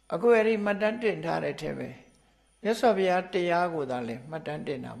အခုအဲ့ဒီမှတ်တမ်းတင်ထားတဲ့ထဲပဲမြတ်စွာဘုရားတရားကိုသာလည်းမှတ်တမ်းတ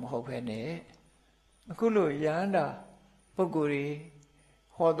င်တာမဟုတ်ဘဲနဲ့အခုလိုယန္တာပုဂ္ဂိုလ်တွေ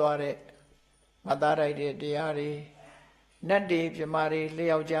ဟောသွားတဲ့မှတ်သားလိုက်တဲ့တရားတွေနတ်တွေပြမာတွေ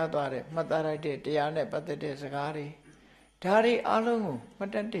လျှောက်ကြားသွားတဲ့မှတ်သားလိုက်တဲ့တရားနဲ့ပတ်သက်တဲ့စကားတွေဒါတွေအလုံးကိုမှ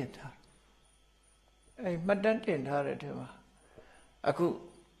တ်တမ်းတင်ထားအဲ့မှတ်တမ်းတင်ထားတဲ့ထဲမှာအခု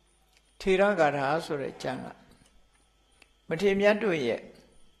ထေရဂါထာဆိုတဲ့ကျမ်းကမထေမြတ်တို့ရဲ့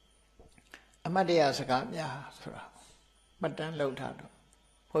အမတ်တရားစကားများဆိုတာမှတ်တမ်းလုပ်ထားတော့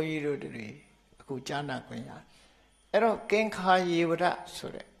ဘုန်းကြီးတို့တွေအခုကြားနာခွင့်ရတယ်အဲ့တော့ကင်္ခာယေဝရဆို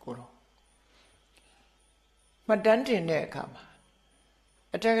တဲ့ကိုတော့မှတ်တမ်းတင်တဲ့အခါမှာ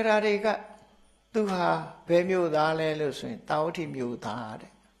အတ္တဂရာတွေကသူဟာဘယ်မျိုးသားလဲလို့ဆိုရင်တာဝတိမျိုးသား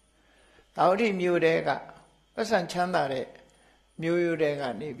တဲ့တာဝတိမျိုးတဲကပတ်စံချမ်းသာတဲ့မျိုးရိုးတဲက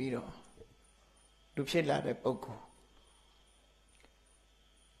နေပြီးတော့လူဖြစ်လာတဲ့ပုဂ္ဂိုလ်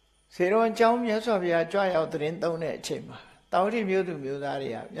စေတော်အကြောင်းမြတ်စွာဘုရားကြွရောက်သတင်းသုံးတဲ့အချိန်မှာတာဝတိမျိုးသူမျိုးသားတွေ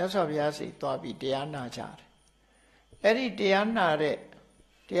ကမြတ်စွာဘုရားစီသွားပြီးတရားနာကြတယ်အဲ့ဒီတရားနာတဲ့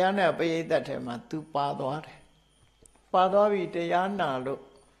တရားနာပရိသတ်ထဲမှာသူပါသွားတယ်ပါသွားပြီးတရားနာလို့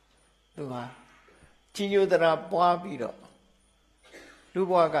သူဟာကြီးညိုတရာပွားပြီးတော့လူ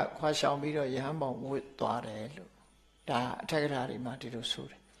ဘဝကခွာရှောင်ပြီးတော့ရဟန်းပေါင်းဝတ်သွားတယ်လို့ဒါအထက်ကရာတွေမှာဒီလိုဆို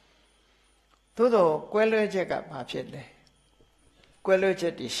တယ်သို့တော့ကွဲလွဲချက်ကဘာဖြစ်လဲကွဲလွဲချ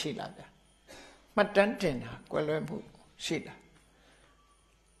က်တွေရှိလာဗျမှတ်တမ်းတင်တာကွဲလွဲမှုရှိလာ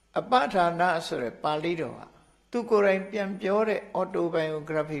အပဌာနာဆိုရယ်ပါဠိတော်ကသူကိုယ်တိုင်ပြန်ပြောတဲ့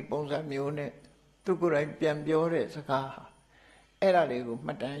autobiography ပုံစံမျိုးနဲ့သူကိုယ်တိုင်ပြန်ပြောတဲ့စကားဟာအဲ့ဒါလေးကို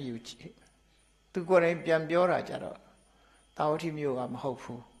မှတ်တမ်းယူကြည့်သူကိုယ်တိုင်ပြန်ပြောတာကြတော့တာဝတိမျိုးကမဟုတ်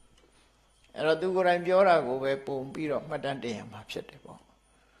ဘူးအဲ့တော့သူကိုယ်တိုင်ပြောတာကိုပဲပုံပြီးတော့မှတ်တမ်းတင်ရမှာဖြစ်တယ်ပေါ့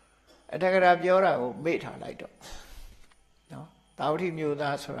အထက်ကရာပြောတာကိုမေ့ထားလိုက်တော့နော်တာဝတိမျိုး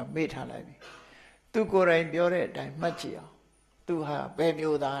သားဆိုတာမေ့ထားလိုက်ပြီသူကိုယ်တိုင်ပြောတဲ့အတိုင်းမှတ်ကြည့်အောင်သူဟာဘယ်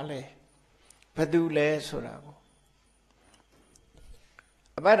မျိုးသားလဲဘယ်သူလဲဆိုတာကို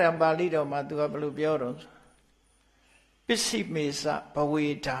အပဒံပါဠိတော်မှာသူကဘယ်လိုပြောတော့ပစ္စည်းမေစဘဝေ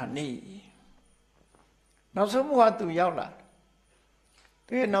ဓာနိနောက်ဆုံးဘဝသူရောက်လာ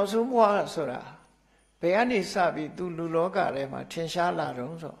သူရဲ့နောက်ဆုံးဘဝဆိုတာဘယ်ကနေစပြီးသူလူလောကထဲမှာထင်ရှားလာ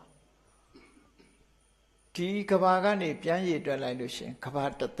တော့ဆိုဒီကဘာကနေပြန်ရည်တွက်လိုက်လို့ရှင်ကဘာ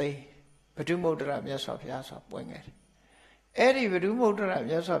တသိန်းဘဒုမုဒ္ဒရာမြတ်စွာဘုရားဆိုပွင့်ခဲ့တယ်အဲ့ဒီဘဒုမုဒ္ဒရာ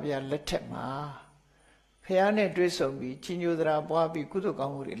မြတ်စွာဘုရားလက်ထက်မှာဖះနဲ့တွေ့ဆုံပြီးကြီးညိုသရာပွားပြီးကုသိုလ်ကော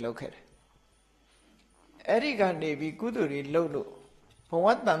င်းမှုတွေလုပ်ခဲ့တယ်အဲ့ဒီကနေပြီးကုသိုလ်တွေလုပ်လို့ဘဝ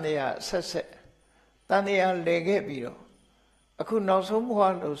တန်တရားဆက်ဆက်တန်တရားလဲခဲ့ပြီးတော့အခုနောက်ဆုံးဘဝ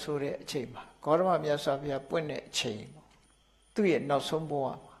လို့ဆိုတဲ့အချိန်မှာဂေါတမမြတ်စွာဘုရားပွင့်တဲ့အချိန်ပေါ့သူ့ရဲ့နောက်ဆုံးဘဝ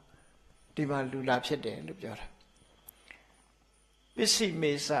မှာဒီမှာလူလာဖြစ်တယ်လို့ပြောတာပစ္စည်း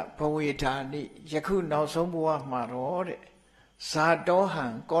မေစဘဝေဓာနိယခုနောက်ဆုံးဘဝမှာတော့တဲ့ဇာတောဟံ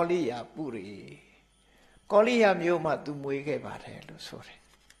ကောလိယာပုရိကောလိယမျိုးမှာသူမွေးခဲ့ပါတယ်လို့ဆိုတယ်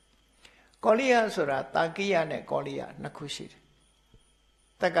ကောလိယဆိုတာတာကိယနဲ့ကောလိယနှစ်ခုရှိတယ်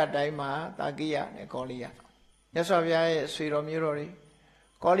တက္ကတိုင်းမှာတာကိယနဲ့ကောလိယမြတ်စွာဘုရားရဲ့ဆွေတော်မျိုးတော်တွေ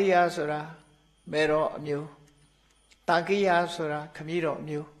ကောလိယဆိုတာမေတော်အမျိုးတာကိယဆိုတာခမည်းတော်အ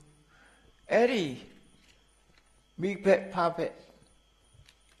မျိုးအဲ့ဒီမိဖက်ဖဖက်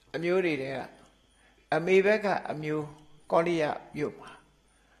အမျိုးတွေကအမေဘက်ကအမျိုးကောလိယမျိုးမှာ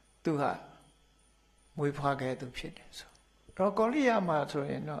သူဟာမွေးဖွားခဲ့သူဖြစ်တယ်ဆိုတော့ကောလိယမှာဆို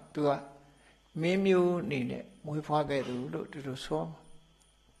ရင်တော့သူကမင်းမျိုးအနေနဲ့မွေးဖွားခဲ့သူလို့သူတို့ဆို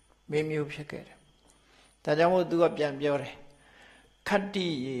မင်းမျိုးဖြစ်ခဲ့တယ်ဒါကြောင့်မို့သူကပြန်ပြောတယ်ခတ္တိ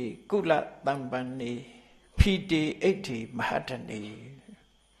ယေကုလတံပန်နေဖိတေဣဋ္ဌိမဟတ္တနေ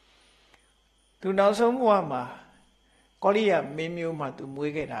သူနောက်ဆုံးဘဝမှာကောလိယမင်းမျိုးမှာသူ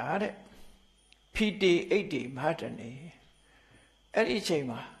မွေးခဲ့တာတဲ့ဖိတေဣဋ္ဌိမဟတ္တနေအဲ့ဒီအချိန်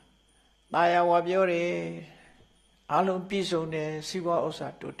မှာတာယာဝါပြောတယ်အလုံးပြည့်စုံတယ်စီးပွားဥစ္စာ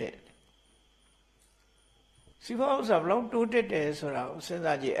တိုးတက်စီးပွားဥစ္စာဘလောက်တိုးတက်တယ်ဆိုတာကိုစဉ်း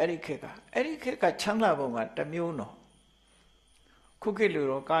စားကြည့်အဲ့ဒီခေတ်ကချမ်းသာပုံကတစ်မျိုးတော့ခုခေတ်လို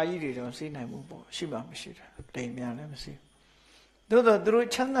တော့ကာကြီးတွေတော့စီးနိုင်မှုပေါ့ရှိမှမရှိတာတိမ်မြန်လည်းမရှိသို့တော့သူတို့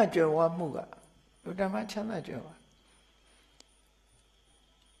ချမ်းသာကြွယ်ဝမှုကလူတမချမ်းသာကြွယ်ဝ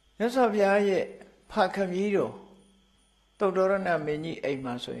မြတ်စွာဘုရားရဲ့ဖခင်ကြီးတော် တုတ်တော်ရဏမင်းကြီးအိမ်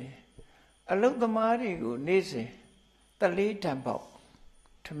မှာဆိုရင်အလုတ်သမားတွေကိုနေ့စဉ်တလေးတံပေါက်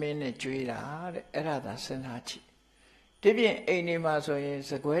ထမင်းနဲ့ကျွေးတာတဲ့အဲ့ဒါသာစဉ်းစားကြည့်ဒီပြင်အိမ်နေမှာဆိုရင်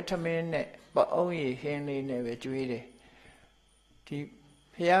စကွဲထမင်းနဲ့ပအုံးရည်ဟင်းလေးနဲ့ပဲကျွေးတယ်ဒီ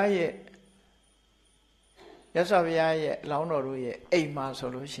ဖះရဲ့ရသော်ဘုရားရဲ့လောင်းတော်တို့ရဲ့အိမ်မှာဆို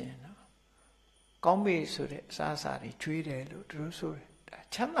လို့ရှိရင်နော်ကောင်းပြီဆိုတဲ့အစားအစာတွေကျွေးတယ်လို့သူတို့ဆိုတယ်ဒါ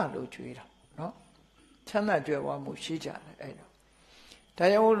ချမ်းသာလို့ကျွေးတာနော်ချမ်းသာကြွယ်ဝမှုရှိကြတယ်အဲ့တော့ဒါ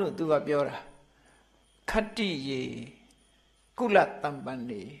ကြောင့်လို့သူကပြောတာခတ္တိရေကုလတံပန်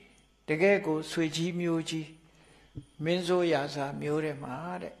နေတကယ်ကိုဆွေကြီးမျိုးကြီးမင်းစိုးရာစာမျိုးတွေမှာ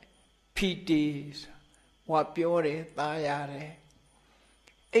တဲ့ဖီတီဝါပြောတယ်သားရတယ်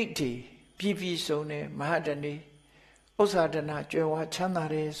အိတ်တီပြပြဆုံးတယ်မဟာတဏီဥစ္စာဒနာကြွယ်ဝချမ်းသာ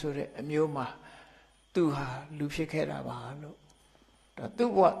တယ်ဆိုတဲ့အမျိုးမှာသူဟာလူဖြစ်ခဲ့တာပါလို့ဒါ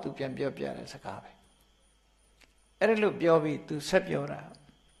သူ့ဘဝသူပြန်ပြောပြတဲ့စကားပဲအဲ့ဒါလို့ပြောပြီးသူဆက်ပြောတာ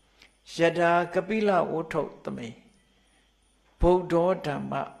ယထာကပိလဝဋ္ထုသမိဗုဒ္ဓဓမ္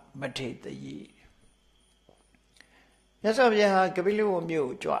မမထေတယိမြတ်စွာဘုရားဟာကပိလဝမြို့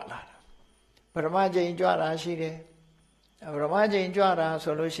ကိုကြွလာတာပရမကျိန်ကြွတာရှိတယ်ပရမကျိန်ကြွတာ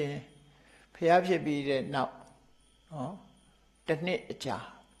ဆိုလို့ရှိရင်ဘုရားဖြစ်ပြီးတဲ့နောက်နော်တစ်နှစ်အကြာ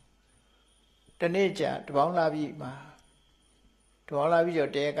တစ်နှစ်ကြာတပေါင်းလာပြီးမှာတပေါင်းလာပြီး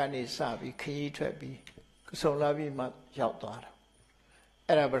တော့တဲကနေစပြီးခရီးထွက်ပြီးဆုံလာပြီးမှရောက်သွားတာ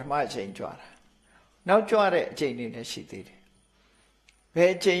အဲ့ဒါပထမအချိန်ကြွတာနောက်ကြွတဲ့အချိန်တွေလည်းရှိသေးတယ်ဘ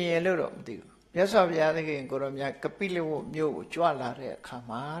ယ်အချိန်ရင်လို့တော့မသိဘူးမြတ်စွာဘုရားသခင်ကိုရောမြတ်ကပိလဝမြို့ကိုကြွလာတဲ့အခါ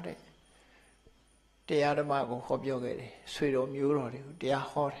မှာတဲ့တရားဓမ္မကိုဟောပြောခဲ့တယ်ဆွေတော်မျိုးတော်တွေကိုတရား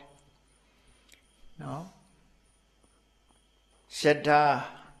ဟောတယ်နော်ယထာ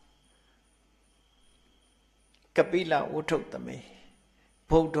ကပိလဝဋ္ထုသမိ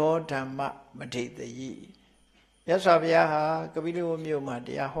ဗုဒ္ဓဓမ္မမထေတယိမြတ်စွာဘုရားဟာကပိလဝမြို့မှာတ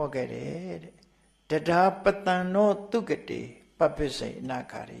ရားဟောခဲ့တယ်တဲ့တဒါပတန်နောတုကတိပပိစိအနာ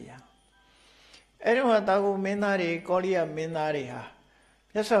ကာရိယအဲ့ဒီမှာတာဂုမင်းသားတွေကောလိယမင်းသားတွေဟာ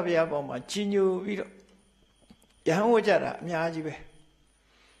မြတ်စွာဘုရားပေါ်မှာကြီးညိုပြီးတော့ယဟန်ဝကြတာအများကြီးပဲ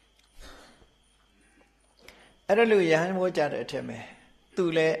အဲ့ဒါလို့ယဟန်ဝကြတဲ့အထက်မှာသူ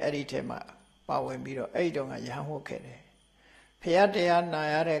လည်းအဲ့ဒီထဲမှာပါဝင်ပြီးတော့အဲ့ဒီတော့ကယဟန်ဝခဲ့တယ်ဘုရားတရားနာ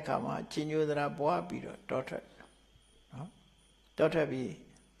ရတဲ့အခါမှာကြီးညိုသရာပွားပြီးတော့တောထွက်နော်တောထွက်ပြီး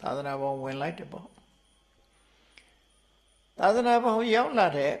သာသနာပေါ်ဝင်လိုက်တယ်ပေါ့သာသနာပေါ်ရောက်လာ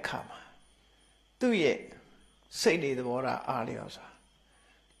တဲ့အခါမှာသူ့ရဲ့စိတ်နေသဘောထားအားလျော်စွာ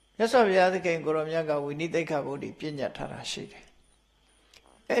မြတ်စွာဘုရားသခင်ကိုရောမြတ်ကဝိနိသိက္ခာဘုဒ္ဓပြညတ်ထားတာရှိတယ်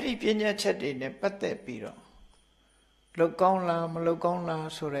အဲ့ဒီပြညတ်ချက်တွေနဲ့ပတ်သက်ပြီးတော့လုတ်ကောင်းလားမလုတ်ကောင်းလား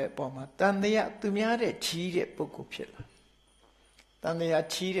ဆိုတဲ့အပေါ်မှာတန်တရားသူများတဲ့ကြီးတဲ့ပုဂ္ဂိုလ်ဖြစ်လာတန်တရား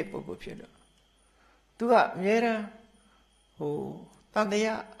ကြီးတဲ့ပုဂ္ဂိုလ်ဖြစ်တော့သူကအမြဲတမ်းတန်တ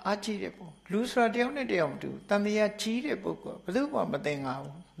ရားအားကြီးတဲ့ပုဂ္ဂိုလ်လူဆိုတာတယောက်နဲ့တယောက်မတူတန်တရားကြီးတဲ့ပုဂ္ဂိုလ်ဘယ်သူမှမသိငါ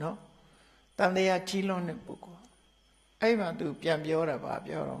ဘူးနော်တန်တရားကြီးလွန်းတဲ့ပုဂ္ဂိုလ်အဲ့မှာသူပြန်ပြောတာပါ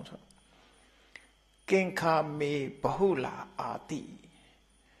ပြောတော့ဆိုကင်ခာမေဘဟုလာအာတိ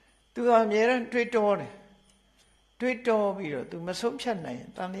သူကအမြဲတမ်းတွေးတောတယ်တွေးတောပြီးတော့သူမဆုံးဖြတ်နိုင်ရ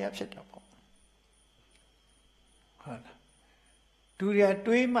င်တန်တရားဖြစ်တာပေါ့ဟုတ်လားသူရ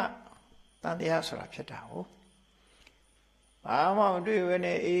တွေးမှတန်တရားဆိုတာဖြစ်တာဟုတ်ဘာမှမတွေးဘဲ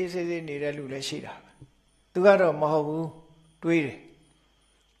နဲ့အေးဆေးဆေးနေတဲ့လူလည်းရှိတာသူကတော့မဟုတ်ဘူးတွေးတယ်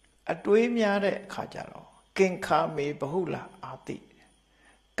အတွေးများတဲ့အခါကျတော့ကင်ခာမေဘဟုလာအာတိ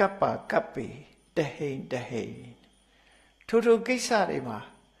ကပ္ပကပ္ပေတဟိန်တဟိန်ထို့ကိစ္စတွေမှာ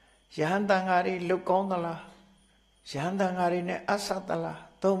ယဟန်တန်ဃာတွေလုတ်ကောင်းသလားယဟန်တန်ဃာတွေနဲ့အဆတ်သလား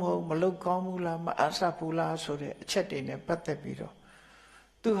သို့မဟုတ်မလုတ်ကောင်းဘူးလားမအဆတ်ဘူးလားဆိုတဲ့အချက်တွေနဲ့ပတ်သက်ပြီးတော့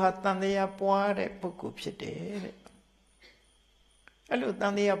သူဟာတန်တရားပွားတဲ့ပုဂ္ဂိုလ်ဖြစ်တယ်တဲ့အဲ့လိုတ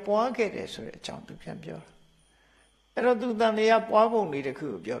န်တရားပွားခဲ့တယ်ဆိုတဲ့အကြောင်းသူပြန်ပြောတာအဲ့တော့သူတန်တရားပွားပုံလေးတစ်ခု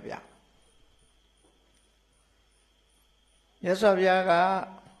ကိုပြောပြမြတ်စွာဘုရားက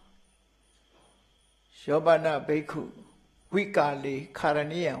ယောပနဘိက္ခုဝိကာလေခာရ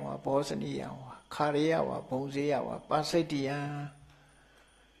ဏိယံဝါဘောဇနိယံဝါခာရိယဝါဘုံဇေယဝါပါစိတ္တယံ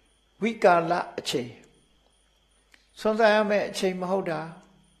ဝိကာလအချိန်ဆွမ်းစားရမယ့်အချိန်မဟုတ်တာ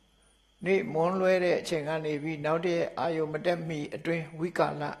နေ့မွန်းလွဲတဲ့အချိန်ကနေပြီးနောက်တည့်အာယုမတက်မီအတွင်းဝိကာ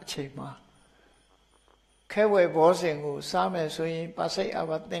လအချိန်မှာခဲဝဲဘောဇင်ကိုစားမယ်ဆိုရင်ပါစိတ်အ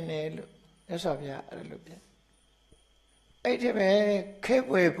ဘသင်တယ်လို့မြတ်စွာဘုရားအဲ့လိုပြန်အဲ့ဒီပဲခဲ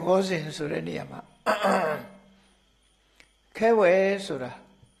ဝဲဘောဇင်ဆိုတဲ့နေရာမှာခဲဝဲဆိုတာ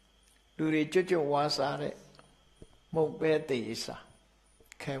လူတွေကြွကြွဝါစားတဲ့မုတ်ပဲတေးစား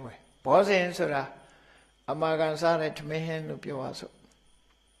ခဲဝဲဘောဇင်ဆိုတာအမာကန်စားတဲ့ထမင်းဟင်းလို့ပြောပါစို့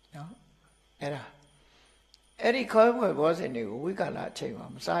နော်အဲ့ အဲ့ဒီခေါ်ပွဲဘောဇဉ်တွေကိုဝိကာလအချိန်မှာ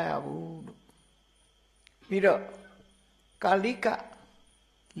မစားရဘူးလို့ပြီးတော့ကာလိက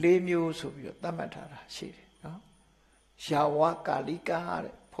၄မျိုးဆိုပြီးတော့သတ်မှတ်ထားတာရှိတယ်နော်ယာဝကာလိက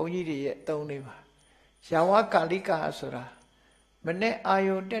တဲ့ဘုန်းကြီးတွေရဲ့အသုံးလေးပါယာဝကာလိကဆိုတာမနေ့အာ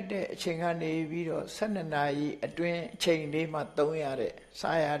ယုန်တက်တဲ့အချိန်ကနေပြီးတော့12နာရီအတွင်းအချိန်လေးမှသုံးရတဲ့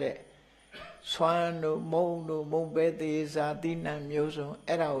စားရတဲ့ဆွမ်းတို့မုံတို့မုံပဲသေးစာတိနံမျိုးစုံ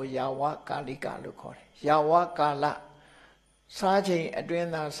အဲ့ဒါကိုယာဝကာလိကလို့ခေါ်တယ်ယာဝကာလစားချိန်အတွင်း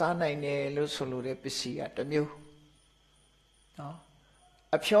သာစားနိုင်တယ်လို့ဆိုလိုတဲ့ပစ္စည်းကတစ်မျိုးနော်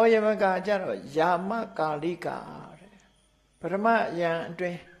အဖြောယမကကြတော့ယာမကာလိကတဲ့ပထမယံအတွ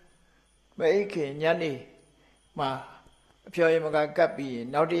င်းမအိခင်ညနေမှာအဖြောယမကကပ်ပြီး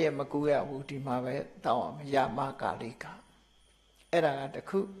နောက်တည့်မကူရဘူးဒီမှာပဲတောင်းအောင်ယာမကာလိကအဲ့ဒါကတစ်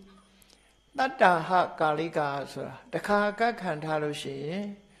ခုတတ္တဟကာလိကဆိုတာတခါကပ်ခံထားလို့ရှိရင်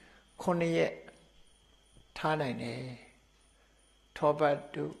9ရက်ထားနိုင်တယ်ထောပတ်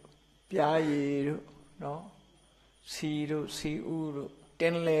တို့ပြားရည်တို့နော်စီတို့စီဥတို့တ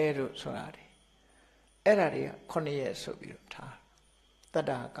င်းလဲတို့ဆိုတာတွေအဲ့ဒါတွေက9ရက်ဆိုပြီးတော့ထားတတ္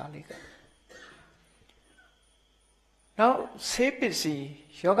တဟကာလိကနောက်ဆေးပစ္စည်း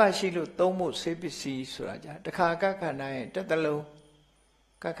ယောဂရှိလို့သုံးဖို့ဆေးပစ္စည်းဆိုတာじゃတခါကပ်ခံနိုင်ရင်တစ်သလုံး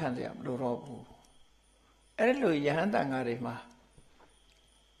ကပ်ခံစရာမလိုတော့ဘူးအဲ့လိုယဟန်တန်ဃာတွေမှာ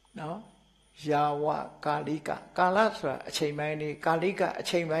နော်ယာဝကာလိကကာလဆိုတာအချိန်ပိုင်းလေးကာလိကအ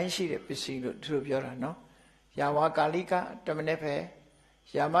ချိန်ပိုင်းရှိတဲ့ပစ္စည်းလို့သူတို့ပြောတာနော်ယာဝကာလိက1မိနစ်ပဲ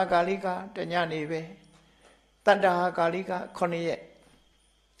ယာမကာလိက1ညနေပဲတတ္တဟကာလိက9ရက်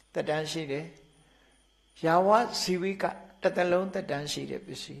တက်တန်းရှိတယ်ယာဝဇီဝိကတစ်သလုံးတက်တန်းရှိတဲ့ပ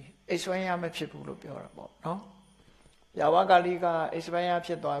စ္စည်းအိဆွမ်းရမဖြစ်ဘူးလို့ပြောတာပေါ့နော်ယာဝကာလိကအိဆွမ်းရ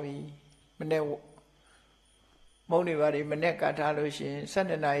ဖြစ်သွားပြီမနေ့မုံနေပါလေမနေ့ကထားလို့ရှိရင်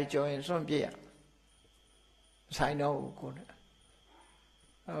12နာရီကျော်ရင်စွန့်ပြည့်ရဆိုင်တော့ဘူးကိုယ်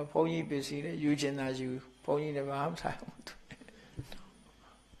ဘုန်းကြီးပစ္စည်းနဲ့ယူချင်တာယူဘုန်းကြီးလည်းမအောင်ဆိုင်ဘူး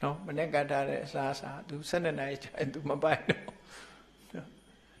နော်မနေ့ကထားတဲ့အစားအစာသူ12နာရီကျော်ရင်သူမပိုင်တော့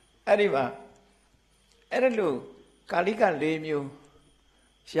အဲ့ဒီမှာအဲ့လိုကာလိက၄မျိုး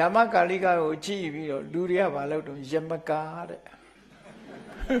ယာမကာလိကကိုကြည့်ပြီးတော့လူတွေကဘာလုပ်တော့ယမကာတဲ့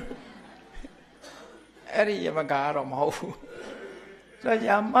အဲ့ဒီယမကာကတော့မဟုတ်ဘူးဆိုတော့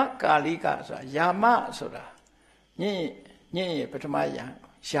ယာမကာလိကဆိုတာယာမဆိုတာညင်ပထမယံ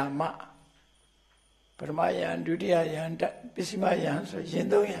ယာမပထမယံဒုတိယယံပစ္စည်းမယံဆိုရင်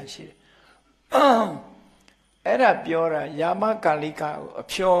၃ယံရှိတယ်အဲ့ဒါပြောတာယာမကာလိကကိုအ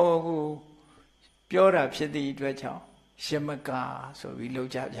ဖြောကိုပြောတာဖြစ်သည့်အတွက်ကြောင့်ယမကာဆိုပြီးလော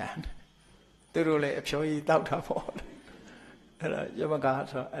က်ကြပြန်သူတို့လည်းအဖြောကြီးတောက်တာပေါ့အဲ့ဒါယမကာ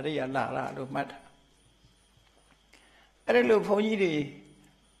ဆိုအဲ့ဒီကလာလို့မှတ်တာအဲ့လိုဘုန်းကြီးတွေ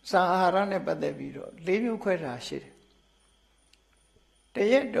စာအာဟာရနဲ့ပတ်သက်ပြီးတော့၄မျိုးခွဲတာရှိတယ်တ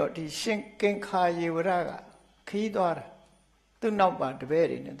ရက်တော့ဒီရှင်ကင်္ခာယေဝရကခီးသွားတာသူ့နောက်ပါတပည့်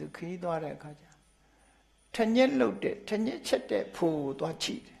တွေနဲ့သူခီးသွားတဲ့အခါကျထညက်လုတ်တဲ့ထညက်ချက်တဲ့ဖိုးကိုသွား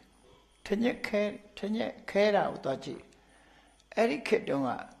ချိတယ်ထညက်ခဲတာကိုသွားကြည့်အဲ့ဒီခေတ်တုန်းက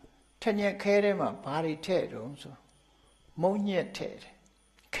ထညက်ခဲထဲမှာဘာတွေထည့်တုံးဆိုမုံညက်ထည့်တယ်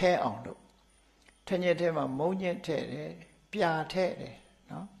ခဲအောင်လို့ထညက်ထဲမှာမုံညက်ထည့်တယ်ပြာထည့်တယ်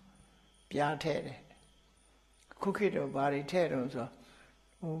နော်ပြာထည့်တယ်ခုခေတ်တော့ဘာတွေထည့်တုံးဆို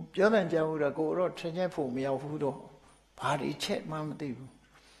ပြောတဲ့ကြောင်ဦးတော့ကိုတော့ထညက်ဖို့မရောက်ဘူးတော့ဘာတွေချက်မှမသိဘူး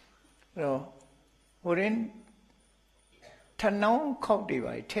အဲ့တော့ဟိုရင်ထနောင်းခောက်တွေ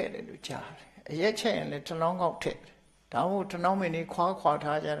ပါထည့်တယ်လို့ကြားတယ်အရက်ချက်ရင်လည်းထနောင်းခောက်ထည့်တယ်ဒါမှမဟုတ်ထနောင်းမင်းကြီးခွာ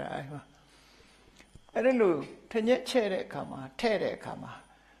ထားကြတာအဲ့မှာအဲ့ဒါလို့ထညက်ချက်တဲ့အခါမှာထည့်တဲ့အခါမှာ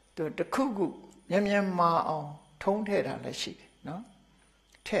သူတစ်ခုခုမြန်မာအောင်ထုံးထည့်တာလည်းရှိတယ်နော်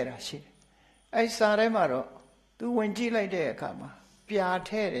ထည့်တာရှိတယ်အဲ့စာထဲမှာတော့သူဝင်ကြည့်လိုက်တဲ့အခါမှာပြာ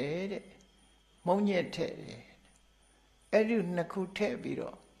ထည့်တယ်တဲ့မုံညက်ထည့်တယ်အဲ့ဒီနှစ်ခုထည့်ပြီး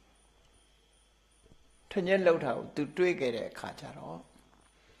တော့ထညက်လောက်တာကိုသူတွေးခဲ့တဲ့အခါကျတော့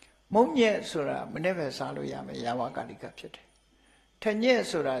မုံညက်ဆိုတာမနေ့ပဲစားလို့ရမယ်ယာဝကာလိကဖြစ်တယ်ထညက်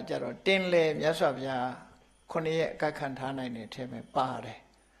ဆိုတာကျတော့တင်းလေမြတ်စွာဘုရား9ရက်အကခံထားနိုင်တဲ့အထက်မှာပါတယ်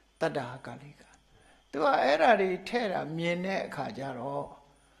တတ္တဟကာလိကသူကအဲ့ဓာတွေထဲ့တာမြင်တဲ့အခါကျတော့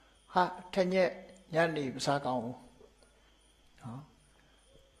ဟာထညက်ညနေမစားကောင်းဘူးနော်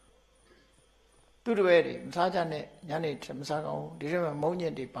သူတို့တွေမစားကြနဲ့ညနေမစားကောင်းဘူးဒီထဲမှာမုံည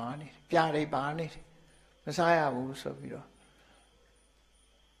က်တွေပါနေတယ်ပြာတွေပါနေတယ်မစားရဘူးဆိုပြီးတော့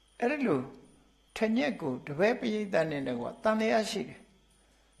အဲ့ဒါလို့ထညက်ကိုတပည့်ပရိသတ်နဲ့တော့တန်လျာရှိတယ်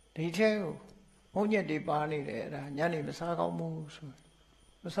ဒီထဲကိုမုံညက်တွေပါနေတယ်အဲ့ဒါညနေမစားကောင်းဘူးဆို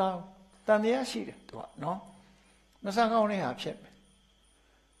မစားတန်လျာရှိတယ်သူကနော်မစားကောင်းတဲ့ဟာဖြစ်မယ်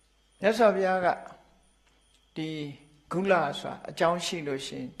မြတ်စွာဘုရားက ဒီဂုလဆိုတာအကြောင်းရှိလို့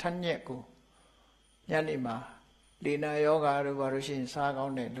ရှိရင်ထက်ညက်ကိုညနေမှာလေနာယောဂါတို့ဘာလို့ရှိရင်စားကော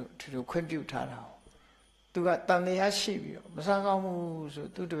င်းတယ်လို့သူတို့ခွင့်ပြုထားတာ။သူကတန်တရားရှိပြီးတော့မစားကောင်းဘူးဆို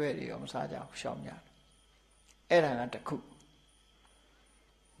သူတပည့်တွေရောမစားကြဘူးရှောင်ကြတယ်။အဲ့ဒါကတစ်ခု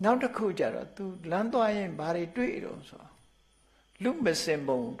။နောက်တစ်ခုကျတော့ तू လမ်းသွားရင်ဘာတွေတွေ့တော့ဆိုလူမစင်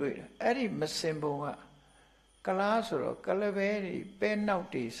ပုံတွေ့တယ်။အဲ့ဒီမစင်ပုံကကလားဆိုတော့ကလပဲတွေပဲနောက်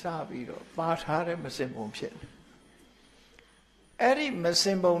တွေစပြီးတော့ပါထားတဲ့မစင်ပုံဖြစ်တယ်။အဲ့ဒီမစ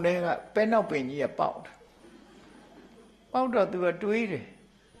င်ပုံတွေကပဲနောက်ပင်ကြီးကပေါက်တယ်။ပေါက်တော့ तू ကတွေးတယ်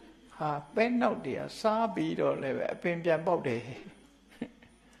။ဟာပဲနောက်တွေကစားပြီးတော့လည်းပဲအပင်ပြန်ပေါက်တယ်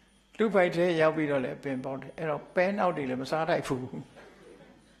။လူပိုက်ထဲရောက်ပြီးတော့လည်းအပင်ပေါက်တယ်။အဲ့တော့ပဲနောက်တွေလည်းမစားထိုက်ဘူး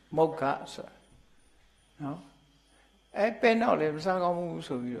။မုတ်ကဆိုနော်။အဲ့ပဲနောက်လည်းမစားကောင်းဘူး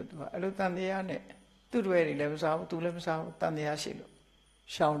ဆိုပြီးတော့ तू ကအဲ့လိုတန်တရားနဲ့သူ့တွေလည်းမစားဘူး तू လည်းမစားဘူးတန်တရားရှိလို့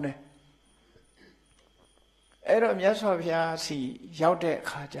ရှောင်းတယ်အဲ့တော့မြတ်စွာဘုရားစီရောက်တဲ့အ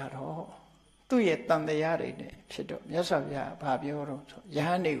ခါကျတော့သူ့ရဲ့တန်တရားတွေနဲ့ဖြစ်တော့မြတ်စွာဘုရားဘာပြောတော့ဆိုယဟ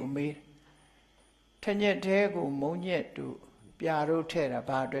န်တွေကိုမေးထညက်သေးကိုမုံညက်တို့ပြာတို့ထဲ့တာ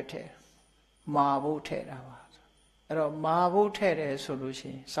ဘာအတွက်ထဲ့မာဖို့ထဲ့တာပါအဲ့တော့မာဖို့ထဲ့တယ်ဆိုလို့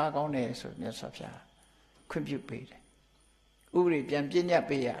ရှိရင်စားကောင်းတယ်ဆိုမြတ်စွာဘုရားခွင့်ပြုပေးတယ်ဥပဒေပြန်ပြညတ်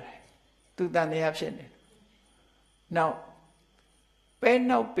ပေးရတယ်သူတန်တရားဖြစ်နေနောက်ပဲ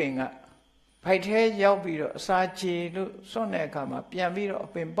နောက်ပင်ကဖိုက်ထဲရောက်ပြီးတော့အစာချေလို့စွန့်တဲ့အခါမှာပြန်ပြီးတော့အ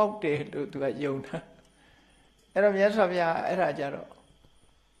ပင်ပေါက်တယ်လို့သူကယုံတာအဲ့တော့မြတ်စွာဘုရားအဲ့ဒါကြတော့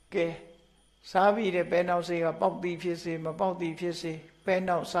ကဲစားပြီးတဲ့ပဲနောက်စေးကပေါက်သည်ဖြစ်စေမပေါက်သည်ဖြစ်စေပဲ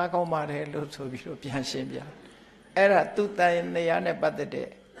နောက်စားကောင်းပါတယ်လို့ဆိုပြီးတော့ပြန်ရှင်းပြအဲ့ဒါသူတန်တရားနဲ့ပတ်သက်တဲ့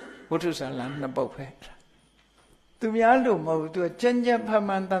ဝတ္ထုဇာလံနှစ်ပုဒ်ပဲသူများလို့မဟုတ်သူကကြမ်းကြမ်းဖ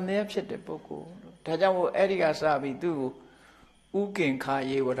မှန်တန်တရားဖြစ်တဲ့ပုဂ္ဂိုလ်ဒါကြောင့်မို့အဲ့ဒီကစပြီးသူ့ကိုဥကင်္ခာ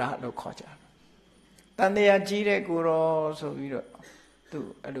ယေဝရလို့ခေါ်ကြတယ်တန်တရားကြီးတဲ့ကိုရောဆိုပြီးတော့သူ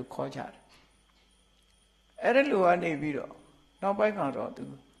အဲ့လိုခေါ်ကြတယ်အဲ့ဒီလိုကနေပြီးတော့နောက်ပိုင်းကတော့သူ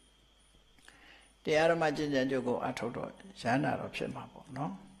တရားဓမ္မကျင့်ကြံကြုတ်ကိုအထုတ်တော့ရဟန္တာတော့ဖြစ်မှာပေါ့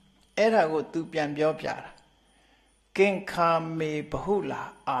နော်အဲ့ဒါကိုသူပြန်ပြောပြတာကင်္ခာမေဘဟုလာ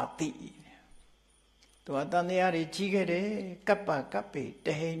အာတိသူကတန်တရားတွေကြီးခဲ့တယ်ကပ္ပကပ္ပေတ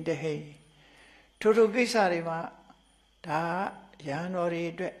ဟိန်တဟိန်ထိုကိစ္စတွေမှာဒါရဟန်းတော်တွေ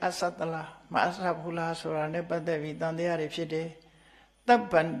အတွက်အသတ္တလားမအသဘူးလားဆိုတာနဲ့ပတ်သက်ပြီးတန်တရားတွေဖြစ်တယ်တပ္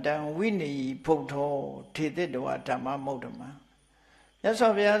ပန္တံဝိနည်းဖုတ်တော်ထေတ္တဝဓမ္မမုဒ္ဓမမြတ်စွာ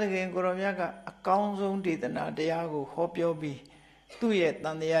ဘုရားသခင်ကိုရောမြတ်ကအကောင်းဆုံးဒေသနာတရားကိုဟောပြောပြီးသူ့ရဲ့တ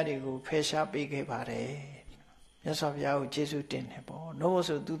န်တရားတွေကိုဖယ်ရှားပေးခဲ့ပါတယ်မြတ်စွာဘုရားကိုကျေးဇူးတင်တယ်ပေါ့။နှုတ်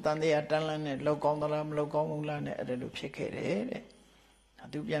ဆိုသူတန်တရားတန်းလန်းနဲ့လောက်ကောင်းသလားမလောက်ကောင်းဘူးလားနဲ့အဲ့ဒါလိုဖြစ်ခဲ့တယ်တဲ့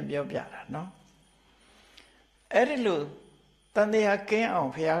။သူပြန်ပြောပြတာနော်။အဲ့ဒီလိုတန်တရားကင်းအော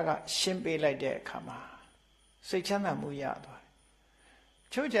င်ဘုရားကရှင်းပေးလိုက်တဲ့အခါမှာစိတ်ချမ်းသာမှုရသွားတယ်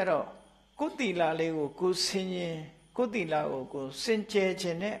။ချို့ကြတော့ကိုယ်တီလာလေးကိုကိုယ်ဆင်ရင်ကိုယ်တီလာကိုကိုယ်စင်ကြယ်ခြ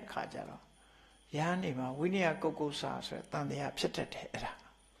င်းတဲ့အခါကျတော့ရဟန်းနေမှာဝိနည်းကုတ်ကုတ်စာဆိုတဲ့တန်တရားဖြစ်တတ်တယ်အဲ့ဒါ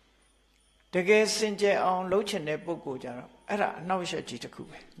တကယ်စင်ကြယ်အောင်လုပ်ချင်တဲ့ပုဂ္ဂိုလ်ကြတော့အဲ့ဒါအနောက်ရှက်ကြီးတစ်ခု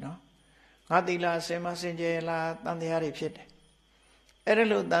ပဲနော်ငါသီလစင်မစင်ကြယ်လားတန်တရားတွေဖြစ်တယ်အဲ့ဒါ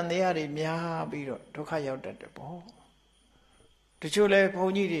လို့တန်တရားတွေများပြီးတော့ဒုက္ခရောက်တတ်တယ်ပေါ့တချို့လဲဘု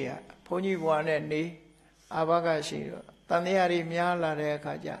န်းကြီးတွေကဘုန်းကြီးဘဝနဲ့နေအာဘကရှိတော့တန်တရားတွေများလာတဲ့အ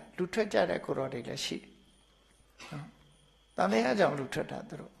ခါကျလူထွက်ကြတဲ့ကိုယ်တော်တွေလည်းရှိနော်တန်တရားကြောင့်လူထွက်တာ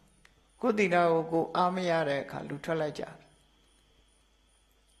သူတို့ကိုယ်သီလကိုကိုအားမရတဲ့အခါလူထွက်လိုက်ကြတယ်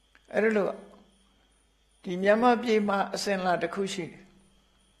အဲ့ဒါလို့ဒီမြန်မာပြည်မှာအစဉ်လာတစ်ခုရှိတယ်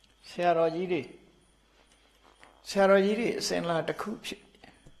ဆရာတော်ကြီးတွေအစဉ်လာတစ်ခုဖြစ်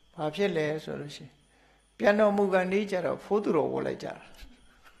ဘာဖြစ်လဲဆိုလို့ရှိရင်ပြန်တော်မူကနေကြတော့ဖိုးသူတော်ဝတ်လိုက်ကြတာ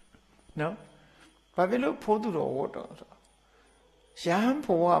နော်ဘာဖြစ်လို့ဖိုးသူတော်ဝတ်တော့ဆိုရဟန်းဘ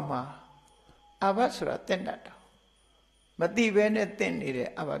ဝမှာအဘတ်ဆိုတာတင့်တတ်တာမတိဘဲနဲ့တင့်နေတဲ့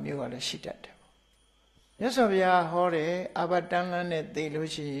အဘမျိုးကလည်းရှိတတ်တယ်မြတ်စွာဘုရားဟောတယ်အဘတန်းလန်းနဲ့သိလို့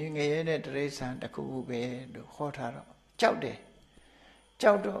ရှိရင်ငရဲနဲ့တရိစ္ဆာန်တစ်ခုခုပဲလို့ဟောထားတော့ကြောက်တယ်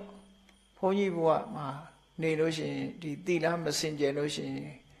ကြောက်တော့ဘုန်းကြီးဘုရားမှာနေလို့ရှိရင်ဒီသီလမစင်ကြယ်လို့ရှိရ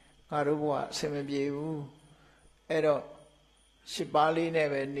င်ငါတို့ဘုရားအဆင်မပြေဘူးအဲ့တော့10ပါးလေးနဲ့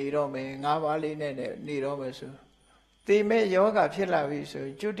ပဲနေတော့မယ်9ပါးလေးနဲ့နေတော့မယ်ဆိုသေမဲ့ယောဂဖြစ်လာပြီဆို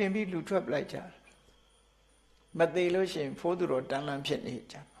ကျွတ်တင်ပြီးလူထွက်ပလိုက်ကြတယ်မသေးလို့ရှိရင်ဖိုးသူတော်တန်းလန်းဖြစ်နေ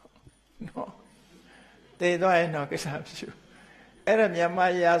ကြနော်သေသွားရင်တော့ကိစ္စမရှိဘူးအဲ့ဒါမြန်မာ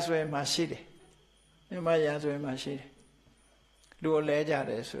ရာဇဝင်မှာရှိတယ်မြန်မာရာဇဝင်မှာရှိတယ်လူအလဲကြ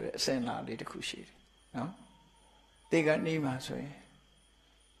တယ်ဆိုတဲ့အစဉ်လာလေးတစ်ခုရှိတယ်နော်တေကနီးမှာဆိုရင်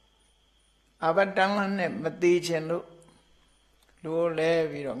အဘတန်းလန်းနဲ့မသေးခြင်းလို့လူလဲ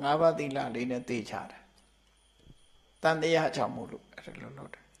ပြီးတော့၅ပါးသီလလေးနဲ့သေချတယ် တန်တရားကြောင့်မို့လို့အဲ့လိုလု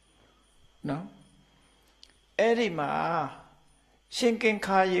ပ်တယ်နော်အဲ့ဒီမှာရှင်ကင်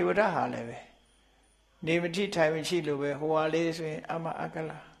ခာယေဝရဟာလည်းပဲနေမတိထိုင်မရှိလို့ပဲဟိုဟာလေးဆိုရင်အမအက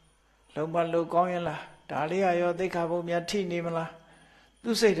လာလုံးမလုံးကောင်းရင်လားဒါလေးကရောသိက္ခာပုဒ်များထိနေမလား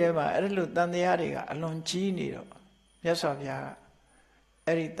သူစိတ်ထဲမှာအဲ့လိုတန်တရားတွေကအလွန်ကြီးနေတော့မြတ်စွာဘုရားက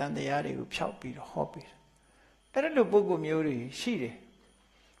အဲ့ဒီတန်တရားတွေကိုဖျောက်ပြီးတော့ဟောပြီးအဲ့လိုပုဂ္ဂိုလ်မျိုးတွေရှိတယ်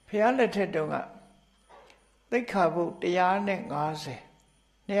ဘုရားလက်ထက်တုန်းကသိက္ခာပုဒ်150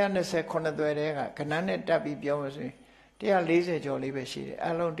 229သွယ်တဲကကဏ္ဍနဲ့တက်ပြီးပြောလို့ဆိုရင်140ကျော်လေးပဲရှိတယ်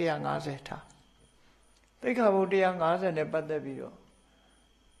အလုံး150ထားသိက္ခာပုဒ်150နဲ့ပတ်သက်ပြီးတော့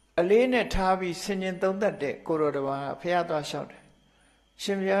အလေးနဲ့ထားပြီးဆင်ញင်သုံးသပ်တဲ့ကိုရောတပါးဘုရားသွားလျှောက်တယ်ရှ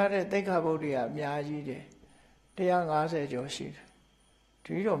င်ဘုရားတဲ့သိက္ခာပုဒ်တွေကအများကြီးတယ်150ကျော်ရှိတယ်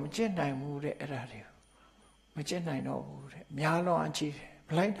ဒီတော့မကျင့်နိုင်ဘူးတဲ့အဲ့ဒါတွေမကျင့်နိုင်တော့ဘူးတဲ့များလွန်အကြီးတယ်မ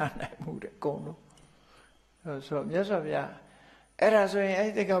လိုက်နိုင်ဘူးတဲ့အကုန်လုံးဆိုတော့မြတ်စွာဘုရားအဲ့ဒါဆိုရင်အဲ့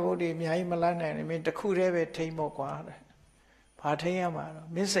ဒီသိက္ခာပုဒ်တွေအများကြီးမလိုက်နိုင်ဘူးမင်းတစ်ခုတည်းပဲထိမ့်ဖို့ကွာတဲ့ဘာထိမ့်ရမှာတော့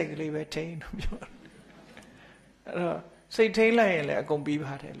မင်းစိတ်ကလေးပဲထိမ့်လို့ပြောတယ်အဲ့တော့စိတ်ထိမ့်လိုက်ရင်လည်းအကုန်ပြီး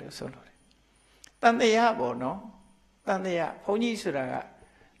ပါတယ်လို့ဆိုလို့တယ်တန်တရားပေါ့နော်တန်တရားဘုန်းကြီးဆိုတာက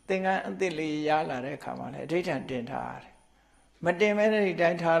သင်္ကန်းအသစ်လေးရလာတဲ့အခါမှာလည်းအဋ္ဌံတင်ထားရတယ်မတင်မဲတဲ့ဒီတို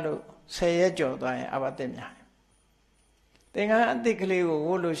င်းထားလို့10ရက်ကျော်သွားရင်အဘသစ်များသင်္ကန်းအသစ်ကလေးကိုဝ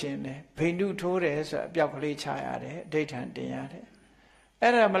တ်လို့ရှိရင်လည်းဘိန္ဓုထိုးတယ်ဆိုအပြောက်ကလေးချရတယ်အဋ္ဌံတင်ရတယ်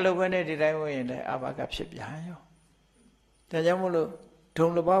အဲ့ဒါမလုပ်ဘဲနဲ့ဒီတိုင်းဝတ်ရင်လည်းအဘကဖြစ်ပြန်ရောဒါကြောင့်မို့လို့ဒုံ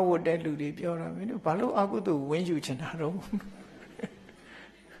လဘဝတ်တဲ့လူတွေပြောတာမင်းတို့ဘာလို့အကုသိုလ်ဝင်းယူချင်တာတော့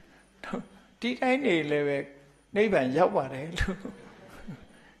ဒီတိုင်းနေလည်းပဲနိဗ္ဗာန်ရောက်ပါတယ်လို့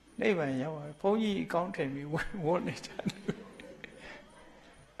နိဗ္ဗာန်ရောက်ပါတယ်ဘုန်းကြီးအကောင်းထင်ပြီးဝတ်နေကြတယ်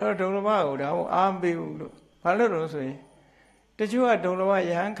အဲ့တော့ဒုံလဘကိုဒါကိုအားမပေးဘူးလို့ဘာလို့တော့ဆိုရင်တချို့ကဒုံလဘ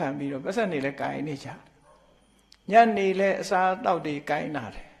ရဟန်းခံပြီးတော့ပတ်သက်နေလဲကြိုင်နေကြညနေလဲအစာတောက်တွေကြိုင်လာ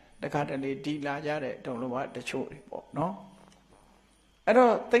တယ်တခါတလေဒီလာကြတဲ့ဒုံလဘတချို့တွေပေါ့နော်အဲ့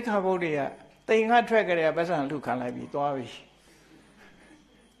တော့သိက္ခာပုဒ်တွေကတိမ်ကထွက်ကြတဲ့ပတ်စံလူခံလိုက်ပြီးသွားပြီ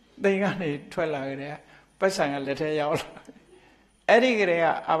တိမ်ကနေထွက်လာကြတဲ့ပတ်စံကလက်ထဲရောက်လာအဲ့ဒီကလေးက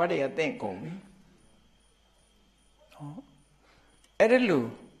အာဘတွေကတင့်ကုန်ပြီဟောအဲ့ဒီလူ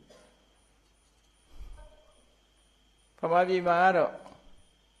ပမာပြည်မှာတော့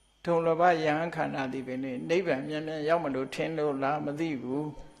ဒုံလဘယဟန်ခန္ဓာဒီပဲနေနိဗ္ဗာန်မြန်မြန်ရောက်မလို့ထင်လို့လားမသိဘူး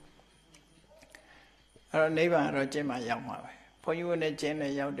အဲ့တော့နိဗ္ဗာန်တော့ကျင့်မှရောက်မှာပဲဘုန်းကြီးတို့နဲ့ကျင့်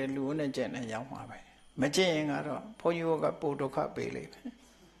နဲ့ရောက်တယ်လူတို့နဲ့ကျင့်နဲ့ရောက်မှာပဲမကျင့်ရင်ကတော့ဘုန်းကြီးတို့ကပိုဒုက္ခပေးလိမ့်မယ်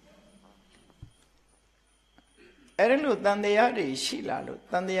အဲ့ဒါလို့တန်တရားတွေရှိလာလို့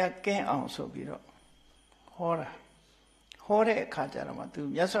တန်တရားကင်းအောင်ဆိုပြီးတော့ဟောတာဟောတဲ့အခါကျတော့မှသူ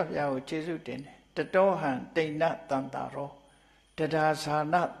မြတ်စွာဘုရားကိုကျေးဇူးတင်တယ်တတောဟံတိဏ္ဏတန်တာရောတဒါဇာ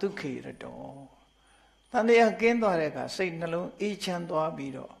နဒုက္ခေရတောတန်တရားကင်းသွားတဲ့အခါစိတ်နှလုံးအေးချမ်းသွား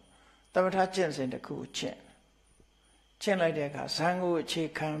ပြီးတော့သမထကျင့်စဉ်တစ်ခုကျင့်လိုက်တဲ့အခါဇံကိုအခြေ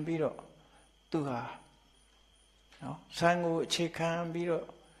ခံပြီးတော့သူဟာနော်ဇံကိုအခြေခံပြီးတော့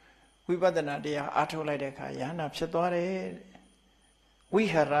ဝိပဿနာတရားအားထုတ်လိုက်တဲ့အခါယန္နာဖြစ်သွားတယ်ဝိ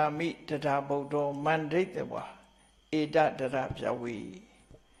ဟရာမိတထာဗုဒ္ဓောမန္ဒိတဝါဧတတရပြဝီ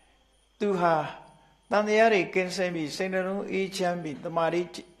သူဟာတန်တရားတွေကင်းစင်ပြီးစိတ်နှလုံးအေးချမ်းပြီးတမာ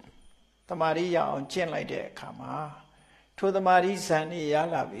ရီရအောင်ကျင့်လိုက်တဲ့အခါမှာထိုတမာရီဇံนี่ရ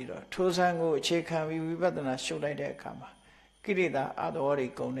လာပြီးတော့ထိုဇံကိုအခြေခံပြီးဝိပဿနာရှုလိုက်တဲ့အခါမှာကိရိတာအတော်တွေ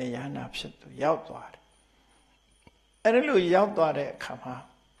ကုန်တဲ့ယန္နာဖြစ်သူရောက်သွားတယ်အဲ့ဒါလို့ရောက်သွားတဲ့အခါမှာ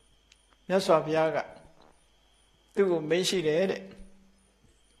မြတ်စွာဘုရားကသူ့ကိုမေးရှိတယ်တဲ့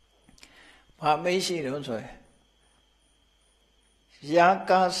ဘာမေးရှိတော့ဆိုရင်ယာ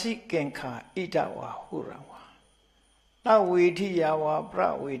ကာစိကင်္ခာဣဒဝါဟုရဝါသဝေထိယဝါပရ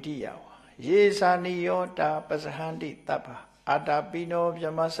ဝေထိယဝါယေသာနိယောတာပစဟန္တိတပ္ပအာတာပိနောဗြ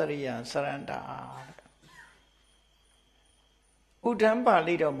ဟ္မစရိယံစရန္တာဥဒ္ဒံပါ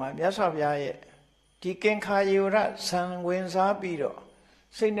ဠိတော်မှာမြတ်စွာဘုရားရဲ့ဒီကင်္ခာယေဝရဇံဝင်စားပြီးတော့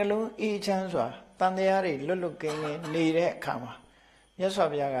စိတ်နှလုံးအေးချမ်းစွာတန်တရားတွေလွတ်လွတ်ကင်းကင်းနေတဲ့အခါမှာမြတ်စွာ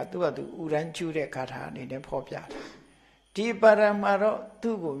ဘုရားကသူ့ဟာသူဥရန်ကျူးတဲ့ဂါထာအနေနဲ့ဖော်ပြတယ်ဒီပါရမှာတော့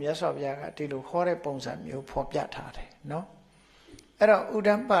သူ့ကိုမြတ်စွာဘုရားကဒီလိုဟောတဲ့ပုံစံမျိုးဖော်ပြထားတယ်နော်အဲ့တော့ဥဒ္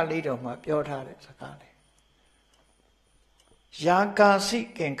ဒံပါဠိတော်မှာပြောထားတဲ့စကားလေးယာကာစိ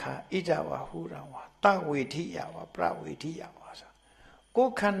ကင်္ခာဣဒဝါဟုရဝါတဝေထိယဝါပရဝေထိယဝါဆိုကို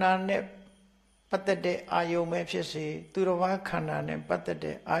ယ်ခန္ဓာနဲ့ပတ်သက်တဲ့အာယုံပဲဖြစ်စေသူတော်ဘာခန္ဓာနဲ့ပတ်သက်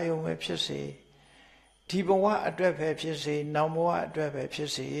တဲ့အာယုံပဲဖြစ်စေဒီဘဝအတွက်ပဲဖြစ်စေနောက်ဘဝအတွက်ပဲဖြစ်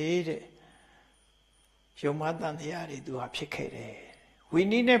စေတဲ့ယုံမတန်တရားတွေသူဟာဖြစ်ခဲ့တယ်ဝိ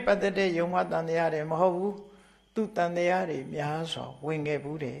နည်းနဲ့ပတ်သက်တဲ့ယုံမတန်တရားတွေမဟုတ်ဘူးသူတန်တရားတွေများစွာဝင်ခဲ့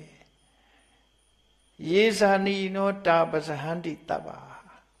ဘူးတယ် Yesani no tapasahandi taba.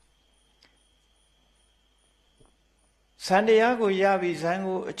 Sandiago yabi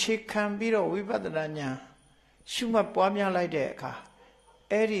zangu chikan biro vipadananya. Shuma poamya like deka.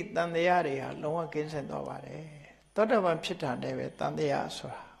 Eri tandearia longa kinsen dovare. Todavan pita neve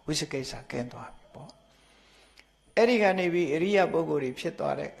tandeaswa. Wisekesa kentwa. Erika nevi Ria Boguri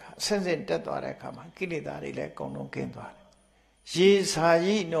Pitore, Sensen Tetore Kama, Kilidari le Kono Kindware. Ye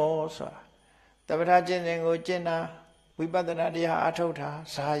Sayi no so. Tabarajan and Gojena, Vibadanadia Atota,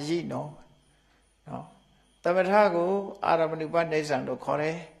 Sayi no. No. Tabatago, Arabanuban Nesando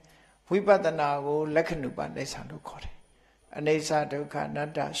Kore, Vibadanago, Lekanuban Nesando Kore. And Nesa Doka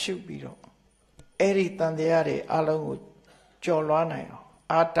Nada Shubiro. Eri Tandiari Alongu Jolanayo,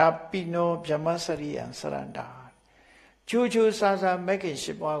 Ata Pino, Jamasari and Saranda. Juju Sasa making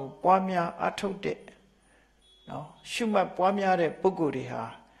Shiba, Pamia Atote. No, Shuma Pamia de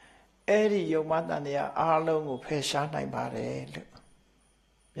Buguriha. Eri Yomatania, Arlong, Peshanai Bare.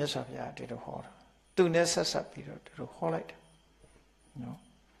 Yes, of ya did a horror. Do necessary to the holiday. No.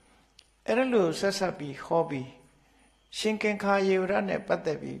 Erelu Sasabi hobby. Shinken Kayu run a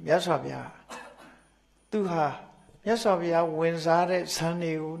patebi, yes of ya. Do her, yes of ya, Wenzare,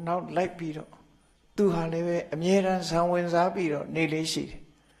 Sunny, not like Peter. Tu haleve amyeran sanwen zabiro nilishi.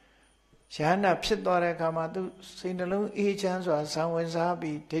 Shana psitore kamatu sinalung ichan so sanwen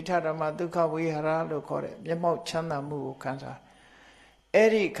zabi ditharama dukha vihara lo kore myamok chanda mu kansa.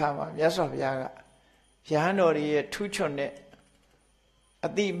 Eri kama Yasofya Yahanori ye tuchon ne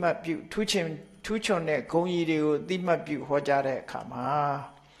adi mat pyu tuchon ne gong yiတွေကိုတိမှတ်ပြုဟောကြားတဲ့အခါမှာ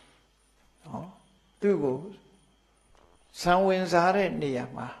နော်သူ့ကိုဇံဝင်စားတဲ့နေရာ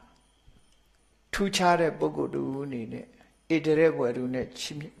မှာထူးခြားတဲ့ပုဂ္ဂိုလ်တူအနေနဲ့ဣတရေဘွယ်သူနဲ့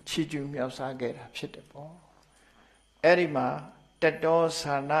ချီးကျူးမြောက်စားခဲ့တာဖြစ်တယ်ပေါ့အဲ့ဒီမှာတတော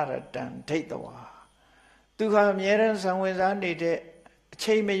သာနရတံဒိဋ္ဌဝါသူဟာအမြဲတမ်းဇံဝင်စားနေတဲ့အ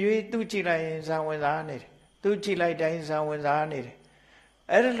ချိန်မရွေးသူကြည့်လိုက်ရင်ဇံဝင်စားနေတယ်သူကြည့်လိုက်တိုင်းဇံဝင်စားနေတယ်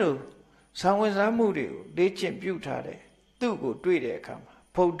အဲ့ဒါလို့ဇံဝင်စားမှုတွေကိုလေ့ကျင့်ပြုထားတယ်သူ့ကိုတွေ့တဲ့အခါမှာ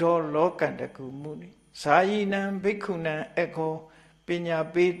ဖုဒ္ဓောလောကန္တကုမှုနိဇာယိနံဘိက္ခုနံအခောပညာ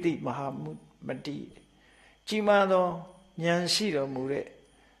ပေတိမဟာမတိကြီးမားသောဉာဏ်ရှိတော်မူတဲ့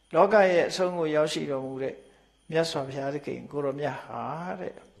လောကရဲ့အဆုံးကိုရောက်ရှိတော်မူတဲ့မြတ်စွာဘုရားသခင်ကိုရောမြတ်ဟာ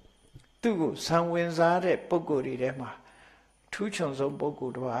တဲ့သူ့ကိုဇံဝင်စားတဲ့ပုဂ္ဂိုလ်တွေထဲမှာထူးချွန်ဆုံးပုဂ္ဂို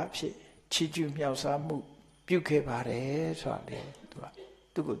လ်တစ်ပါးအဖြစ်ချီးကျူးမြောက်စားမှုပြုခဲ့ပါတယ်ဆိုတာလေ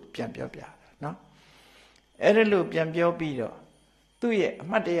သူ့ကိုပြန်ပြောပြတာနော်အဲ့ဒါလို့ပြန်ပြောပြီးတော့သူ့ရဲ့အ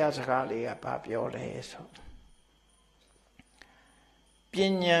မှတ်တရစကားလေးကဘာပြောလဲဆိုပ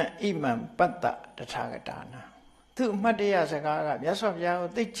ညာဣမံပတ္တတထာဂတာနာသူ့အမှတ်တရစကားကမြတ်စွာဘုရားကို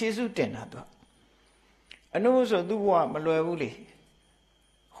သိကျေးဇူးတင်တာသူအနုဆိုသူ့ဘဝမလွယ်ဘူးလေ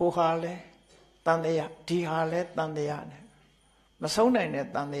ဟိုဟာလဲတန်တရားဒီဟာလဲတန်တရားနဲ့မဆုံးနိုင်တဲ့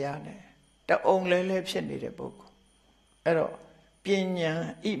တန်တရားနဲ့တအုံလဲဖြစ်နေတဲ့ပုဂ္ဂိုလ်အဲ့တော့ပညာ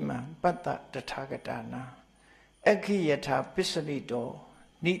ဣမံပတ္တတထာဂတာနာအခိယထာပစ္စလိတော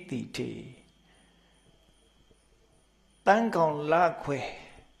နိတိတေတန်းကောင်လာခွေ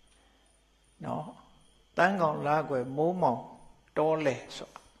နော်တန်းကောင်လာခွေမိုးမောင်တောလဲဆို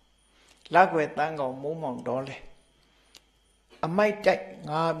လာခွေတန်းကောင်မိုးမောင်တောလဲအမိုက်တိုက်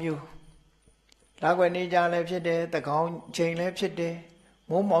၅မျိုးလာခွေနေကြလည်းဖြစ်တယ်တကောင်ချိန်လည်းဖြစ်တယ်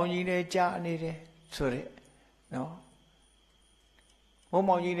မိုးမောင်ကြီးလည်းကြာနေတယ်ဆိုတဲ့နော်မိုး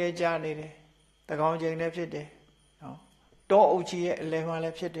မောင်ကြီးလည်းကြာနေတယ်တကောင်ချိန်လည်းဖြစ်တယ်နော်တောအုပ်ကြီးရဲ့အလယ်မှာလ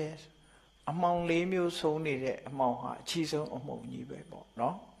ည်းဖြစ်တယ်အမောင်၄မျိုးဆုံးနေတဲ့အမောင်ဟာအချီဆုံးအမှုန်ကြီးပဲပေါ့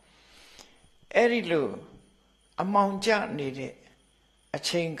နော်အဲ့ဒီလိုအမောင်ကျနေတဲ့အ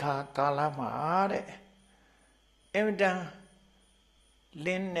ချိန်ခါကာလမှာတဲ့အင်တန်လ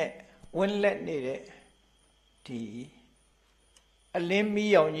င်းနဲ့ဝင်းလက်နေတဲ့ဒီအလင်း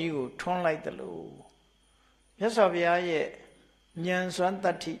မီးရောင်ကြီးကိုထွန်းလိုက်တယ်လို့မြတ်စွာဘုရားရဲ့ဉာဏ်စွမ်းတ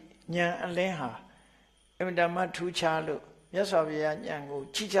တ္တိဉာဏ်အလင်းဟာအင်တန်မှထူးခြားလို့မြတ်စွာဘုရားဉာဏ်ကို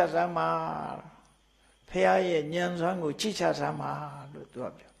ကြည်ချစမ်းပါဘုရားရဲ့ဉာဏ်စွမ်းကိုကြည်ချစမ်းပါလို့သူက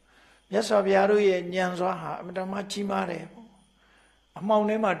ပြောမြတ်စွာဘုရားတို့ရဲ့ဉာဏ်စွမ်းဟာအင်တန်မှကြီးမားတယ်အမှောင်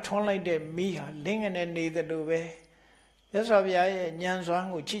ထဲမှာထွန်းလိုက်တဲ့မီးဟာလင်းငနဲ့နေတယ်လို့ပဲမြတ်စွာဘုရားရဲ့ဉာဏ်စွမ်း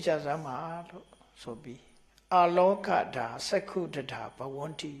ကိုကြည်ချစမ်းပါလို့ဆိုပြီးအာလောကဓာစက္ခုတ္ထာဘဝ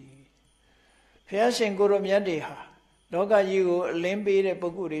န္တိဘုရားရှင်ကိုရောမြတ်တွေဟာလောကကြီးကိုအလင်းပေးတဲ့ပု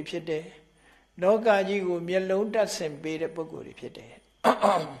ဂ္ဂိုလ်တွေဖြစ်တယ်လောကကြီးကိုမျက်လုံးတတ်ဆင်ပေးတဲ့ပုဂ္ဂိုလ်တွေဖြစ်တယ်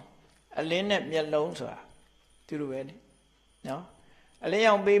အလင်းနဲ့မျက်လုံးဆိုတာသူတို့ပဲလေနော်အလင်း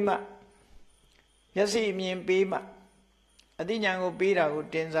ရောင်ပေးမှမျက်စိအမြင်ပေးမှအသိဉာဏ်ကိုပေးတာကို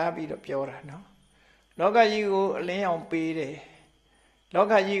တင်စားပြီးတော့ပြောတာနော်လောကကြီးကိုအလင်းရောင်ပေးတယ် လော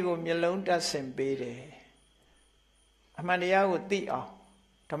ကကြီးကိုမျက်လုံးတက်ဆင်ပေးတယ်အမှန်တရားကိုသိအောင်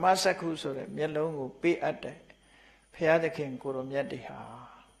ဓမ္မစက္ခုဆိုတဲ့မျက်လုံးကိုပေးအပ်တယ်ဘုရားသခင်ကိုရောမြတ်တွေဟာ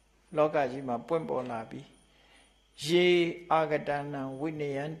လောကကြီးမှာပွင့်ပေါ်လာပြီးယေအာဂတနံဝိန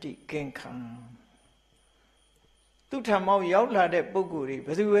ယန္တိကင်ခံသူထံမောက်ရောက်လာတဲ့ပုဂ္ဂိုလ်တွေဘ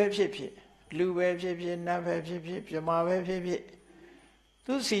ယ်သူပဲဖြစ်ဖြစ်လူပဲဖြစ်ဖြစ်နတ်ပဲဖြစ်ဖြစ်ပြမာပဲဖြစ်ဖြစ်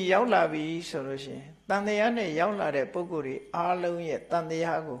သူစီရောက်လာပြီဆိုလို့ရှိရင်တန်တရားနဲ့ရောက်လာတဲ့ပုဂ္ဂိုလ်တွေအားလုံးရဲ့တန်တ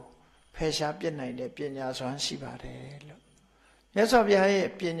ရားကိုဖယ်ရှားပြစ်နိုင်တဲ့ပညာစွမ်းရှိပါတယ်လို့မြတ်စွာဘုရားရဲ့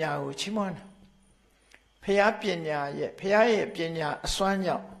ပညာကိုချီးမွမ်းတယ်ဘုရားပညာရဲ့ဘုရားရဲ့ပညာအစွမ်း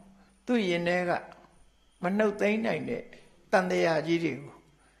ကြောင့်သူ့ရင်ထဲကမနှုတ်သိမ်းနိုင်တဲ့တန်တရားကြီးတွေကို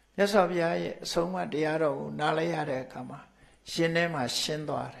မြတ်စွာဘုရားရဲ့အဆုံးအမတရားတော်ကိုနားလည်ရတဲ့အခါမှာရှင်ထဲမှာရှင်း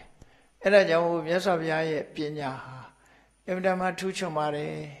သွားတယ်အဲ့ဒါကြောင့်မြတ်စွာဘုရားရဲ့ပညာဟာအင်မတန်မှထူးချွန်ပါတ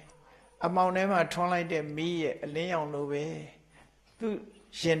ယ်အမောင်ထဲမှာထွန်းလိုက်တဲ့မီးရဲ့အလင်းရောင်လိုပဲသူ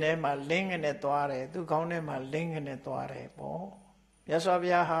ရှင်ထဲမှာလင်းငနဲ့သွားတယ်သူခေါင်းထဲမှာလင်းငနဲ့သွားတယ်ပေါ့မြတ်စွာဘု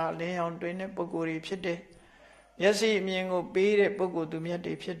ရားဟာအလင်းရောင်တွင်တဲ့ပုဂ္ဂိုလ်ကြီးဖြစ်တယ်မျက်စိအမြင်ကိုပေးတဲ့ပုဂ္ဂိုလ်သူမြတ်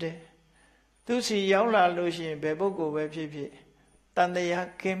တွေဖြစ်တယ်သူစီရောက်လာလို့ရှိရင်ဘယ်ပုဂ္ဂိုလ်ပဲဖြစ်ဖြစ်တန်တရား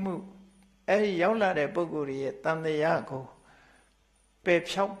ကင်းမှုအဲ့ဒီရောက်လာတဲ့ပုဂ္ဂိုလ်ရဲ့တန်တရားကိုပယ်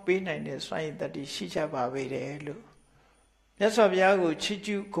ဖြောက်ပေးနိုင်တဲ့စွမ်းရည်တတ္တိရှိကြပါပေတယ်လို့မြတ်စွာဘုရားကိုချီး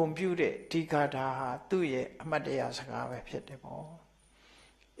ကျူးဂုဏ်ပြုတဲ့ဒီဂါထာဟာသူ့ရဲ့အမတ်တရားစကားပဲဖြစ်တယ်ပေါ့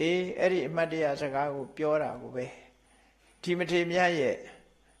အေးအဲ့ဒီအမတ်တရားစကားကိုပြောတာကိုပဲဒီမထေရမြတ်ရဲ့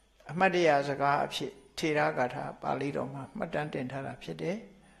အမတ်တရားစကားအဖြစ်ထေရဂါထာပါဠိတော်မှာမှတ်တမ်းတင်ထားတာဖြစ်တယ်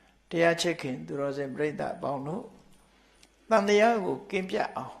တရားချစ်ခင်သူတော်စင်ပြိဿအပေါင်းတို့တန်တရားကိုကင်းပြတ်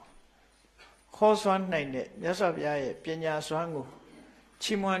အောင်ခေါ်စွမ်းနိုင်တဲ့မြတ်စွာဘုရားရဲ့ပညာစွမ်းကို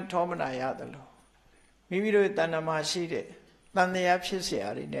ချီးမွမ်းထောမနာရတယ်လို့မိမိတို့တဏ္ဍာမှာရှိတဲ့တန်တရားဖြစ်เสีย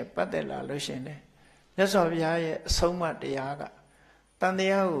အရင်းနဲ့ပတ်သက်လာလို့ရှင်လေမြတ်စွာဘုရားရဲ့အဆုံးအမတရားကတန်တ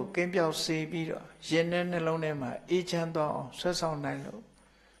ရားကိုကင်းပြောက်စေပြီးတော့ရင်ထဲနှလုံးထဲမှာအေးချမ်းသွားအောင်ဆွဲဆောင်နိုင်လို့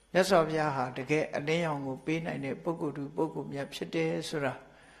မြတ်စွာဘုရားဟာတကယ်အလင်းရောင်ကိုပေးနိုင်တဲ့ပုဂ္ဂိုလ်သူပုဂ္ဂိုလ်မြတ်ဖြစ်တယ်ဆိုတာ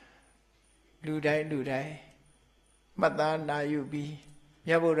လူတိုင်းမှတ်သားနာယူပြီး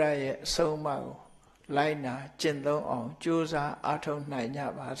မြတ်ဗုဒ္ဓရဲ့အဆုံးအမကိုလိုက်နာကျင့်သုံးအောင်ကြိုးစားအားထုတ်နိုင်ကြ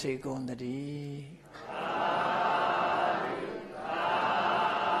ပါစေကုန်သတည်း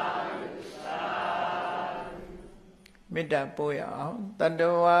မေတ္တာပို့ရအောင်တတ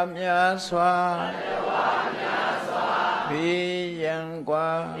ဝါများစွာဘေးရန်กว่า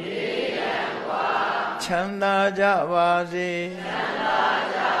ချမ်းသာကြပါစေ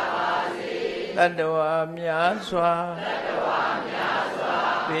တတဝါများစွာ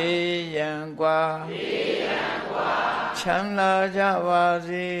ဘေးရန်กว่าချမ်းသာကြပါ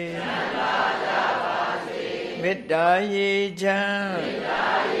စေမေတ္တာရေချမ်း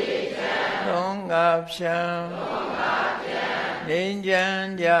သုံးငါဖြံငြိမ်းချမ်း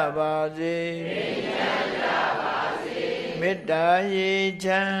ကြပါစေမေတ္တာရေချ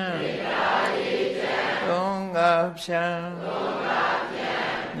မ်းသုံးငါဖြံ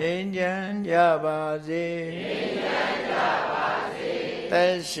ငြိမ်းချမ်းကြပါစေသ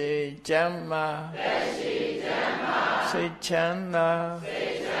က်ရှိချမ်းသာစိတ်ချမ်းသာ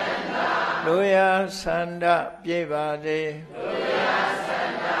လူရဆန္ဒပြေပါစေ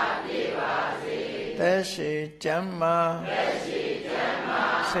သက်ရှိချမ်းသာ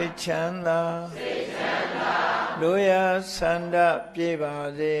စိတ်ချမ်းသာလူရဆန္ဒပြေပါ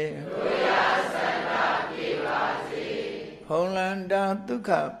စေဖုံလန္တာဒုက္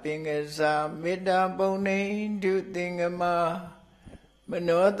ခပင်ကစားမေတ္တာပုံနေဒုသင်္ကမမ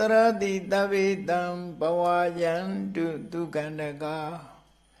နောတရတိတဗ္ဗေတံဘဝယံတုဒုက္ခန္တက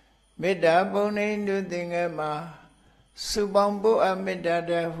မေတ္တာပုံနေဒုသင်္ကမစုပေါင်းဖို့အမေတ္တာ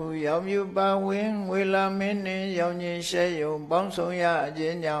တဟုရောင်မြူပါဝင်ငွေလာမင်းနှင့်ရောင်ញင်ရှဲယုံပေါင်းဆောင်ရအခြ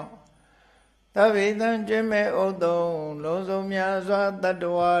င်းကြောင့်တဗ္ဗေတံကျွမ်းမဲ့ဥဒုံလုံးစုံများစွာတတ္တ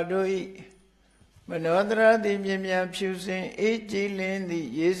ဝါတို့၏မနောတရတိမြင်မြန်ဖြူစင်အေးကြည်လင်းသည့်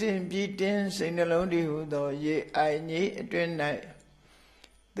ရေစင်ပြည့်တင်းစိတ်နှလုံးတည်ဟုသောရေအိုင်ကြီးအတွင်၌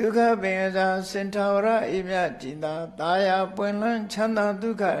ဒုက္ခပင်စားစင်ထာဝရအိမြကြည်သာတာယာပွင့်လန်းချမ်းသာဒု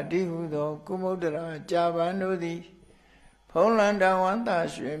က္ခအတိဟုသောကုမုဒ္ဒရာကြာပန်တို့သည်ဖုံးလန္တဝန္တာ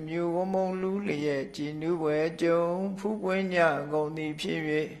ရွှင်မြူဝမုံလူလျက်ကြည်နူးပွဲကြုံဖူးပွင့်ညကုန်သည်ဖြစ်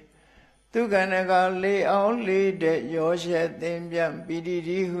၍ဒုက္ခနကလေးအောင်လေးတဲ့ရောရှက်သင်ပြန်ပိတိ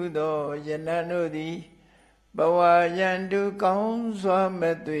တိဟုသောယနတ်တို့သည်ဘဝယံတုကောင်းစွာ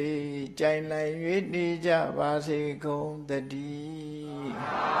မဲ့သွေကြိုင်လိုက်၍နေကြပါစေကုန်သတ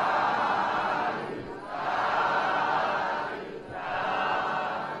ည်း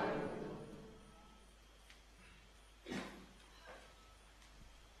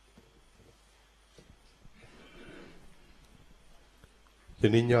ယ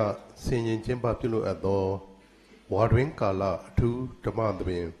နေ့ညဆင်ရင်ကျင်းပပြုလုပ်အပ်သောဝါတွင်ကာလအထူးဓမ္မသဘ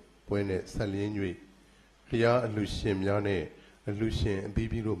င်ပွဲနှင့်ဆက်လျင်း၍တရားအလှရှင်များနှင့်အလှရှင်အသီး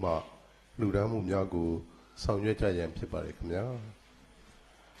သီးတို့မှလူဒန်းမှုများကိုဆောင်ရွက်ကြရန်ဖြစ်ပါれခင်ဗျာ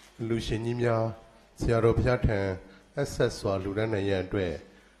အလှရှင်ကြီးများဆရာတော်ဘုရားထံအဆက်စွာလူဒန်းနိုင်ရန်အတွက်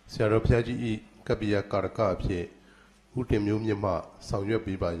ဆရာတော်ဘုရားကြီး၏ကပ္ပိယကာရကအဖြစ်ဥတင်မျိုးမြတ်မှဆောင်ရွက်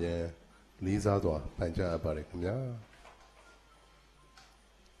ပေးပါရန်လေးစားစွာပန်ကြားအပ်ပါれခင်ဗျာ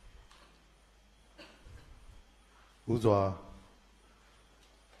ဥစွာ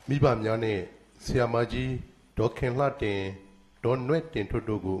မိဘများနဲ့ဆရာမကြီးဒေါ်ခင်လှတင်ဒေါ်နွဲ့တင်ထွတ်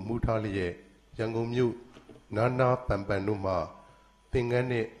တို့ကိုအမှုထားလျက်ရန်ကုန်မြို့နာနာပန်ပန်တို့မှသင်္ကန်း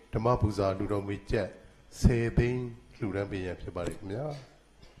နဲ့ဓမ္မပူဇာလူတော်မူကျပ်10 သိန်းလှူဒန်းပေးရန်ဖြစ်ပါတယ်ခင်ဗျာ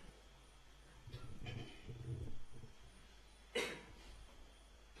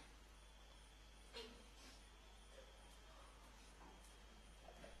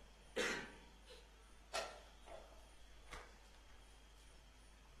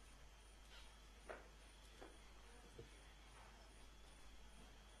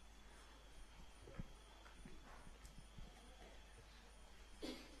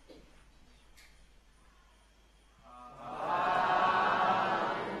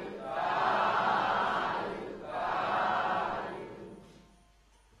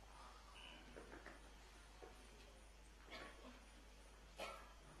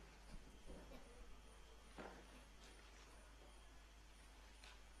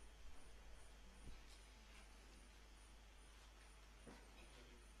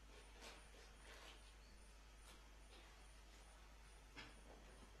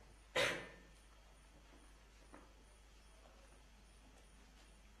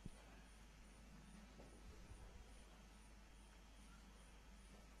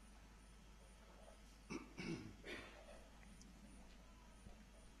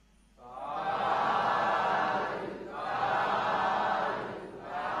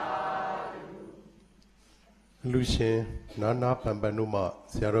လူရှင်နာနာပန်ပန်တို့မှ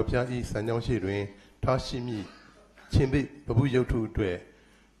ဆရာတော်ဘုရားဤစံကြောင်းရှိတွင်ထားရှိမိချင်းသည့်ပပုရုပ်ထုအတွက်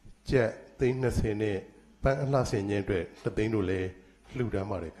ကျပ်320နဲ့ပန်းအလှဆင်ခြင်းအတွက်3 သိန်းတို့လည်းလှူဒန်း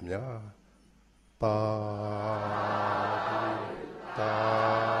ပါတယ်ခင်ဗျာပါတာ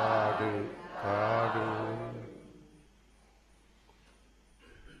ဒုတာဒု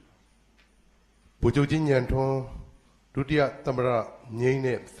ဘုချုပ်ကြီးညံထွန်းဒုတိယသမ္မတငိမ့်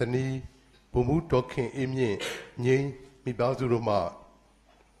နဲ့သနီးဘုံမှုတော်ခင်အင်းမြင့်ငိမ့်မိသားစုတို့မှ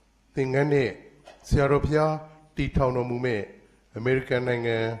သင်္ကန်းနဲ့ဆရာတော်ဘုရားတီထောင်တော်မူမဲ့အမေရိကန်နိုင်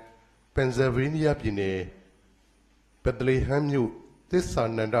ငံပန်ဆယ်ဗေးနီးယားပြည်နယ်ဘက်သလေဟမ်မြို့သစ္စာ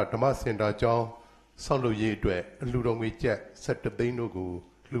နန္ဒဓမ္မစင်တာကျောင်းဆောက်လုပ်ရေးအတွက်အလှူတော်ငွေကျပ်17 သိန်းတို့ကို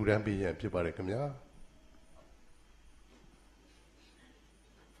လှူဒန်းပေးရန်ဖြစ်ပါတယ်ခင်ဗျာ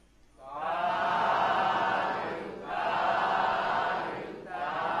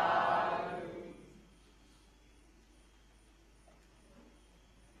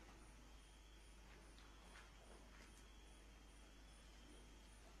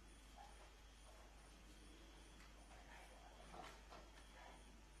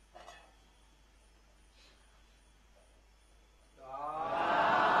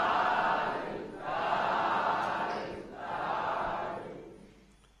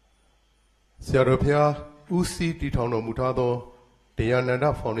ဆရာတော်ဘုရားဦးစီးတည်ထောင်တော်မူထားသောတရားနန္ဒ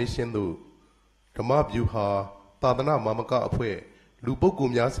ဖောင်ဒေးရှင်းသို့ဓမ္မဗျူဟာသာသနာမာမကအဖွဲ့လူပုဂ္ဂို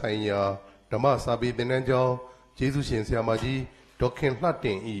လ်များဆိုင်ရာဓမ္မစာပေသင်တန်းကျောင်းကျေးဇူးရှင်ဆရာမကြီးဒေါက်ခင်လှတ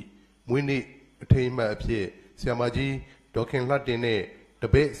င်ဤမွေးနေ့အထိမ်းအမှတ်အဖြစ်ဆရာမကြီးဒေါက်ခင်လှတင်နဲ့တ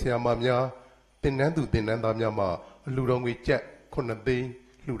ပည့်ဆရာမများသင်တန်းသူသင်တန်းသားများမှအလှူတော်ငွေကျပ်9 သိန်း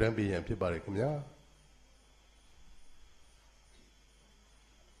လှူဒန်းပေးရန်ဖြစ်ပါတယ်ခင်ဗျာ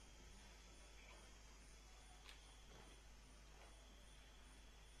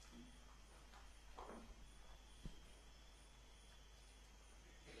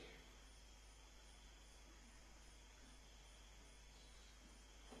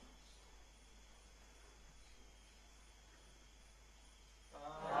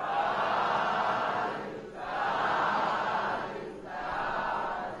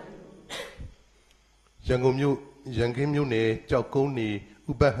ရန်ကုန်မြို့ရန်ကင်းမြို့နယ်ကြောက်ကုန်းနေ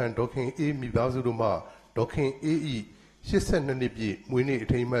ဥပဟန်ဒေါခင်အေးမိသားစုတို့မှဒေါခင်အေးဤ82 နှစ်ပြည့်မွေးနေ့အ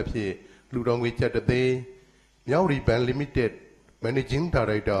ထိမ်းအမှတ်ဖြင့်လူတော်ငွေကျပ်1 သိန်းမြောက်ရီဘန် Limited Managing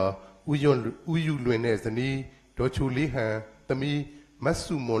Director ဦးယူလွင်နဲ့ဇနီးဒေါ်ချူလေးဟန်သမီးမတ်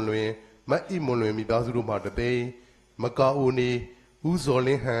စုမွန်လွင်မတ်ဤမွန်လွင်မိသားစုတို့မှ1 သိန်းမကာအိုနေဦးဇော်လ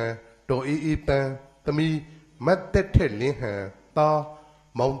င်းဟန်ဒေါ်အေးအေးပန်းသမီးမတ်သက်ထက်လင်းဟန်သား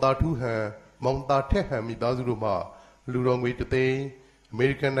မောင်တာထုဟန်မောင်တာထက်ဟန်မိသားစုတို့မှလူတော်ငွေ1 သိန်း အမေ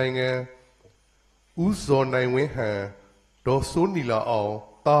ရိကန်နိုင်ငံဦးဇော်နိုင်ဝင်းဟန်ဒေါ်စိုးနီလာအောင်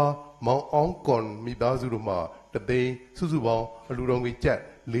တာမောင်အောင်ကွန်မိသားစုတို့မှတသိန်းစုစုပေါင်းအလူတော်ငွေကျပ်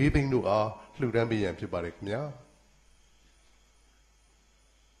4 သိန်းတို့အားလှူဒန်းပေးရန်ဖြစ်ပါတယ်ခင်ဗျာ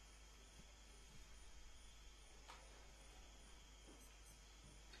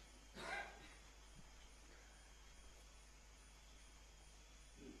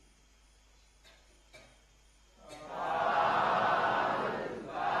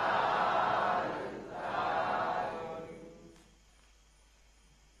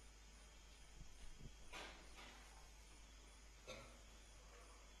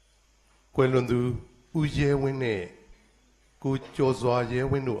ကွယ်လွန်သူဦးရဲဝင်းနဲ့ကိုကျော်စွာရဲ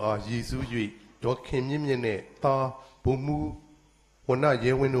ဝင်းတို့အားရည်စူး၍ဒေါ်ခင်မြင့်မြင့်နဲ့သားဘုံမှုဝဏ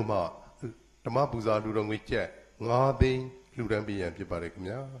ရဲဝင်းတို့မှဓမ္မပူဇာလူတော်ငွေကျပ်5 သိန်းလှူဒန်းပေးရန်ဖြစ်ပါတယ်ခင်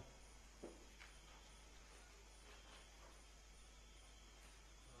ဗျာ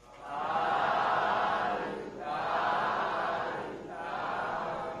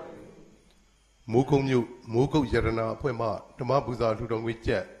မိုးကုတ်မြို့မိုးကုတ်ရတနာအဖွဲ့မှဓမ္မပူဇာလှူတော်ငွေ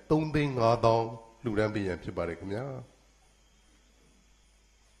ကျပ်3 သိန်း 5 သောင်းလှူဒန်းပေးရန်ဖြစ်ပါတယ်ခင်ဗျာ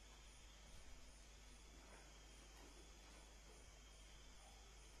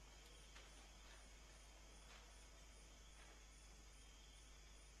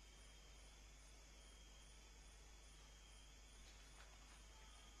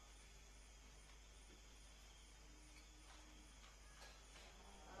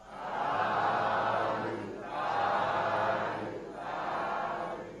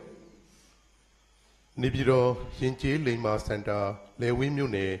နေပြည်တော်ရင်ကျေးလိမ္မာစင်တာလယ်ဝင်း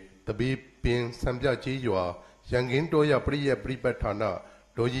မြို့နယ်တပီးပင်စံပြကျေးရွာရန်ကင်းတော်ရပရိယပရိပတ်ဌာန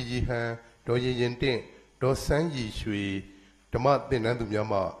ဒေါ်ရီရီဟန်ဒေါ်ရင်ရင်တင့်ဒေါ်စန်းရီရွှေဓမ္မသင်တန်းသူများ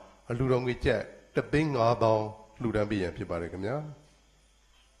မှအလှူတော်ငွေကျပ်1 သိန်း 5 သောင်းလှူဒန်းပေးရန်ဖြစ်ပါတယ်ခင်ဗျာ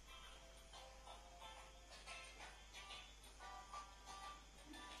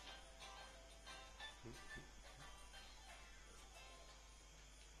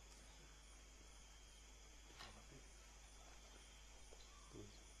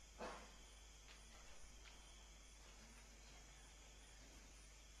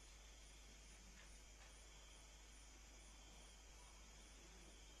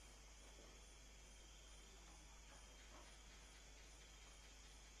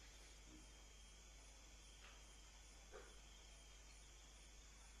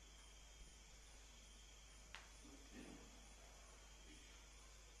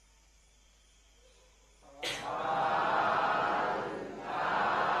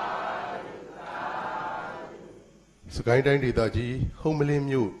စကိုင်းတိုင်းဒေသကြီးဟုံးမလင်း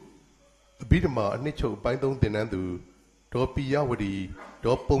မြို့အဘိဓမ္မာအနှစ်ချုပ်ပိုင်း3 သင်တန်းသူဒေါ်ပီယဝတီ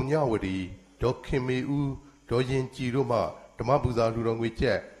ဒေါ်ပုံညဝတီဒေါ်ခင်မေဦးဒေါ်ရင်ကြည်တို့မှဓမ္မပူဇာလှူတော်ငွေကျ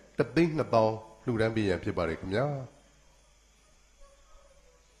ပ်1 သိန်း 2 သောင်းလှူဒန်းပေးရန်ဖြစ်ပါတယ်ခင်ဗျာ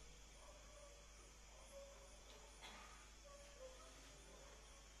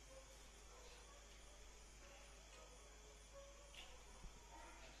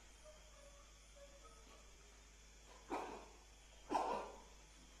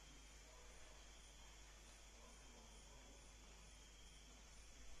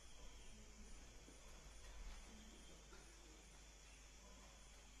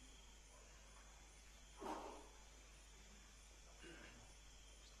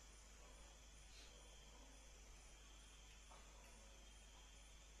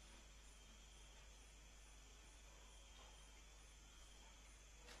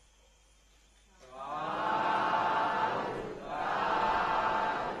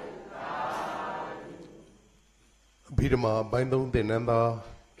ဗိဓမာပိုင်း3 သင်တန်းသား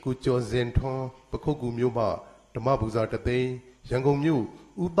ကိုကျော်စင်ထွန်းပခုတ်ကူမြို့မှဓမ္မပူဇာ1 သိန်းရန်ကုန်မြို့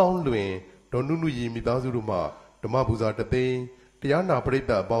ဦးတောင်းလွင်ဒေါ်နုနုရီမိသားစုတို့မှဓမ္မပူဇာ1 သိန်းတရားနာပရိ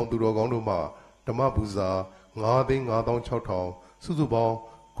သတ်အပေါင်းသူတော်ကောင်းတို့မှဓမ္မပူဇာ5 သိန်း 5 သောင်း 6 ထောင်စုစုပေါင်း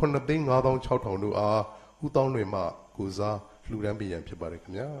9 သိန်း 5 သောင်း 6 ထောင်တို့အားဦးတောင်းလွင်မှကိုစားလှူဒန်းပေးရန်ဖြစ်ပါတယ်ခ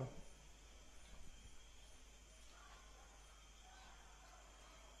င်ဗျာ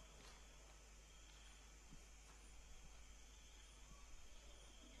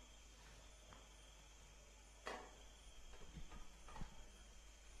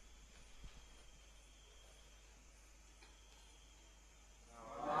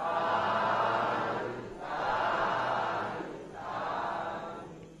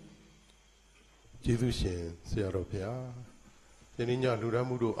ကျေးဇူးရှင်ဆရာတော်ဘုရားယနေ့ညလူရ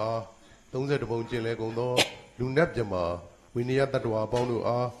မှုတို့အား30 ပုံကျင်လဲကုန်သောလူနတ်မြမာဝိနည်းတတ္တဝါအပေါင်းတို့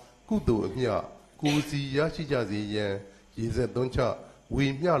အားကုသိုလ်အမျှကိုယ်စီရရှိကြစေရန်ရည်စက်သွန်းချဝေ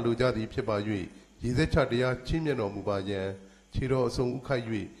မျှလိုကြသည်ဖြစ်ပါ၍ရည်စက်ချတရားချင်းမြတ်တော်မူပါယံ ခြေတော်အစုံဥခိုက်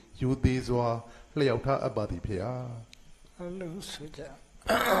၍ယူသေးစွာလျှောက်ထားအပ်ပါသည်ဖေဟာ အလုံးစုကြ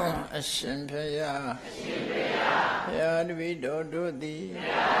အရှင်ဖယားဘုရားတပည့်တော်တို့သည်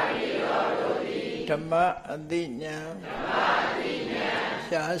ဓမ္မအသိဉာဏ်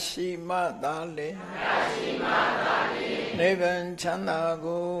ရရှိမှသာလေနိဗ္ဗာန်ချမ်းသာ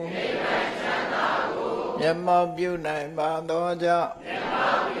ကိုမျက်မှောက်ပြုနိုင်ပါသောကြောင့်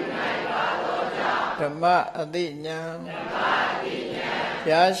ဓမ္မအသိဉာဏ်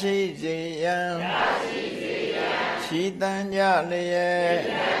ရရှိစေရန်ရှိတန်ကြလျက်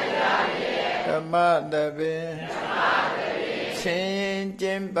ဓမ္မတပင်ဆင်းရင်ကျ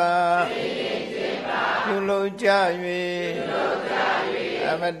င့်ပါပြုလုပ်ကြ၍အ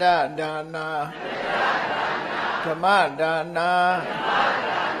မတဒါနာဓမ္မဒါနာ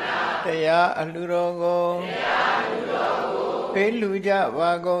တရားအလှူတော်ကိုပေးလူကြ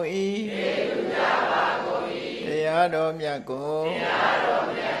ပါကုန်၏တရားတော်မြတ်ကို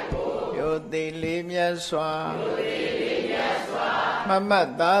ရိုသေလေးမြတ်စွာမမတ်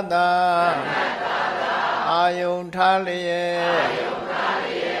သားသာအာယုန်ထားလျက်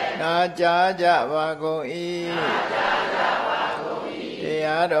နာကြားကြပါကုန်၏တ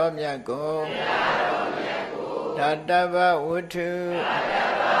ရားတော်မြတ်ကိုဓာတဗ္ဗဝတ္ထု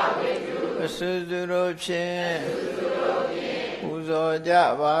အစွတ်စွတို့ဖြင့်ပူဇော်ကြ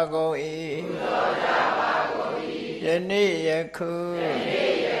ပါကုန်၏ယနေ့ယခု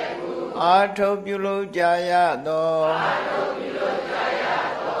အာထုတ်ပြုလုပ်ကြရသော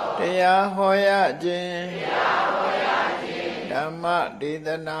တရားဟောရခြင်းဓမ္မဒေသ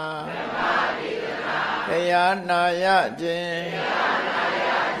နာတရားနာရခြင်း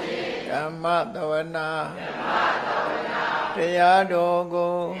ဓမ္မသဝနာတရားတော်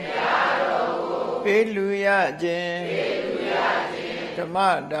ကိုပေးလူရခြင်းဓမ္မ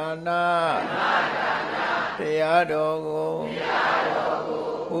ဒါနာတရားတော်ကို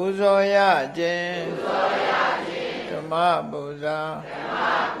ပူဇော်ရခြင်းဓမ္မပူဇာ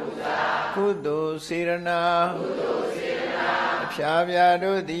ကုသိုလ်စေရနာအဖျားပြား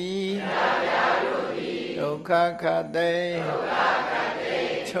တို့သည်ဒုက္ခခတ်သိ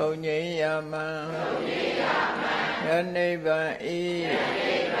ချုပ်ငြိမ်းရမံယနိဗ္ဗာန်ဤ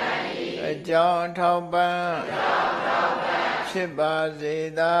အကြောင်းထောက်ပံ့ဖြစ်ပါစေ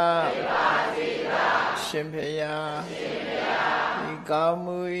သာရှင်ဖျားဤကောင်း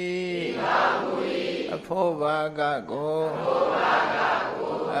မှု၏အဖို့ဘာကကို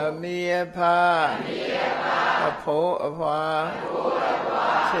အမိယဖအဖို့အဖွာ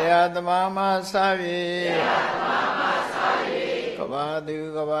ဆရာသမားမဆ၍ကဘာသူ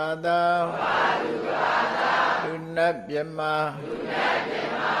ကဘာသားလူနတ်မြမ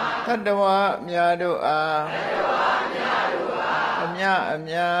သတ္တဝါများတို့အားအမြအ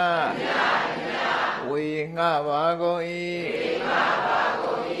မြဝေငှပါကုန်၏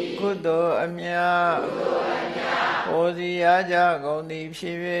ကုသိုလ်အမြဟောစီရကြကုန်သည်ဖြ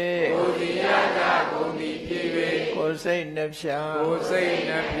စ်၍ကိုယ်စိတ်နှဖျား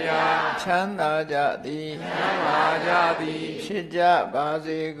ချမ်းသာကြသည်ဖြစ်ကြပါ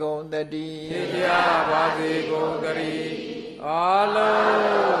စေကုန်သတည်းအာ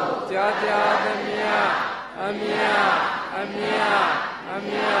လုံးကြာကြာသမျှအမြ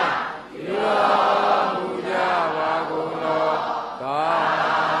ယူတော်မူကြပါကုန်သောသာ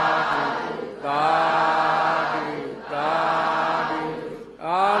ဓု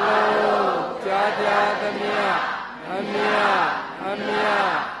အာလုံးကြာကြာသမျှအမြ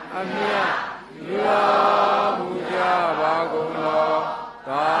ယူတော်မူကြပါကုန်သော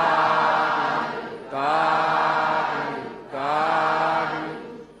သာဓု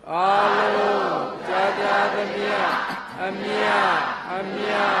အာလုံးကြာကြာသမျှအ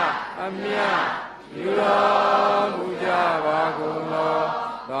မြယူတော်မူကြပါကုန်သော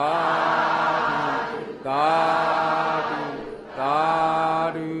သာ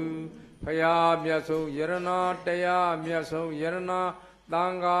ဓုဖယားမြတ်ဆုံးယရနာတရားမြတ်ဆုံးယရနာသံ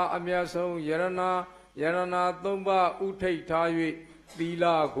ဃာအမြတ်ဆုံးယရနာသုံးပါးဥထိတ်ထား၍သီလ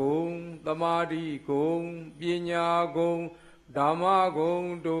ဂုံသမာဓိဂုံပညာဂုံဓမ္မဂုံ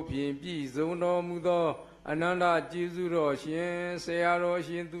တို့ဖြင့်ပြည့်စုံတော်မူသောအနန္တကျေးဇူးတော်ရှင်ဆရာတော်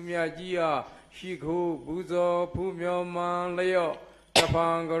ရှင်သူမြတ်ကြီးအားရှိခိုးပူဇော်ဖူးမြော်မှန်လျော့တပံ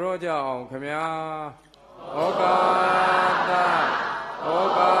ကြောကြအောင်ခမညာဩကာသ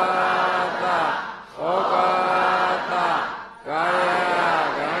ကာယ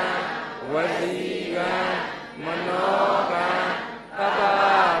ကံဝစီကံမနောကံသဗ္ဗ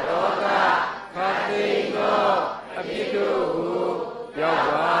ဒောကခတိသောအဖြစ်တို့ကိုရောက်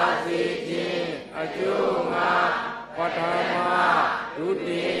ပါစေခြင်းအကျိုးငါပထမဒု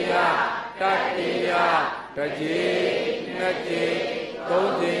တိယတတိယတစ်ကြိမ်နှစ် ကျေ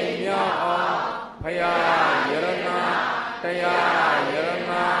သုံးချိန်မြောက်အောင်ဖယားယရနာတရားယရ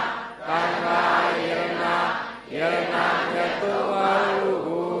နာသံဃာယရနာယရနာမြတ်သောပါရု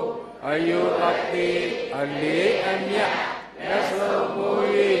ကိုအယုအတိအလေးအမြတ်လက်ဆုံးမူ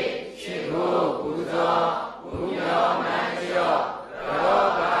၍ရှိခိုးပူဇော်ဘုရားမန္တရောရော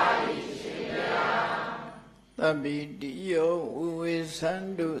ပါတိရှင်ဗျာသဗ္ဗိတိယောဝိဝေသန္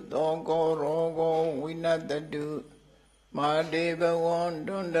တုသောကောရောဂောဝိနတတုမာတေဘဝံ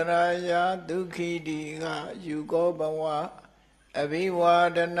ဒွန္တရာယဒုခိတိကယူကောဘဝအဘိဝါ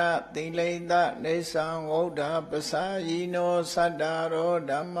ဒနာသီလိတနေသံဝௌဒ္ဓပစာယိနောသတ္တရော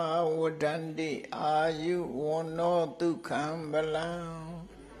ဓမ္မဝဋ္ဌန္တိအာယုဝန္နောဒုက္ခံဗလံ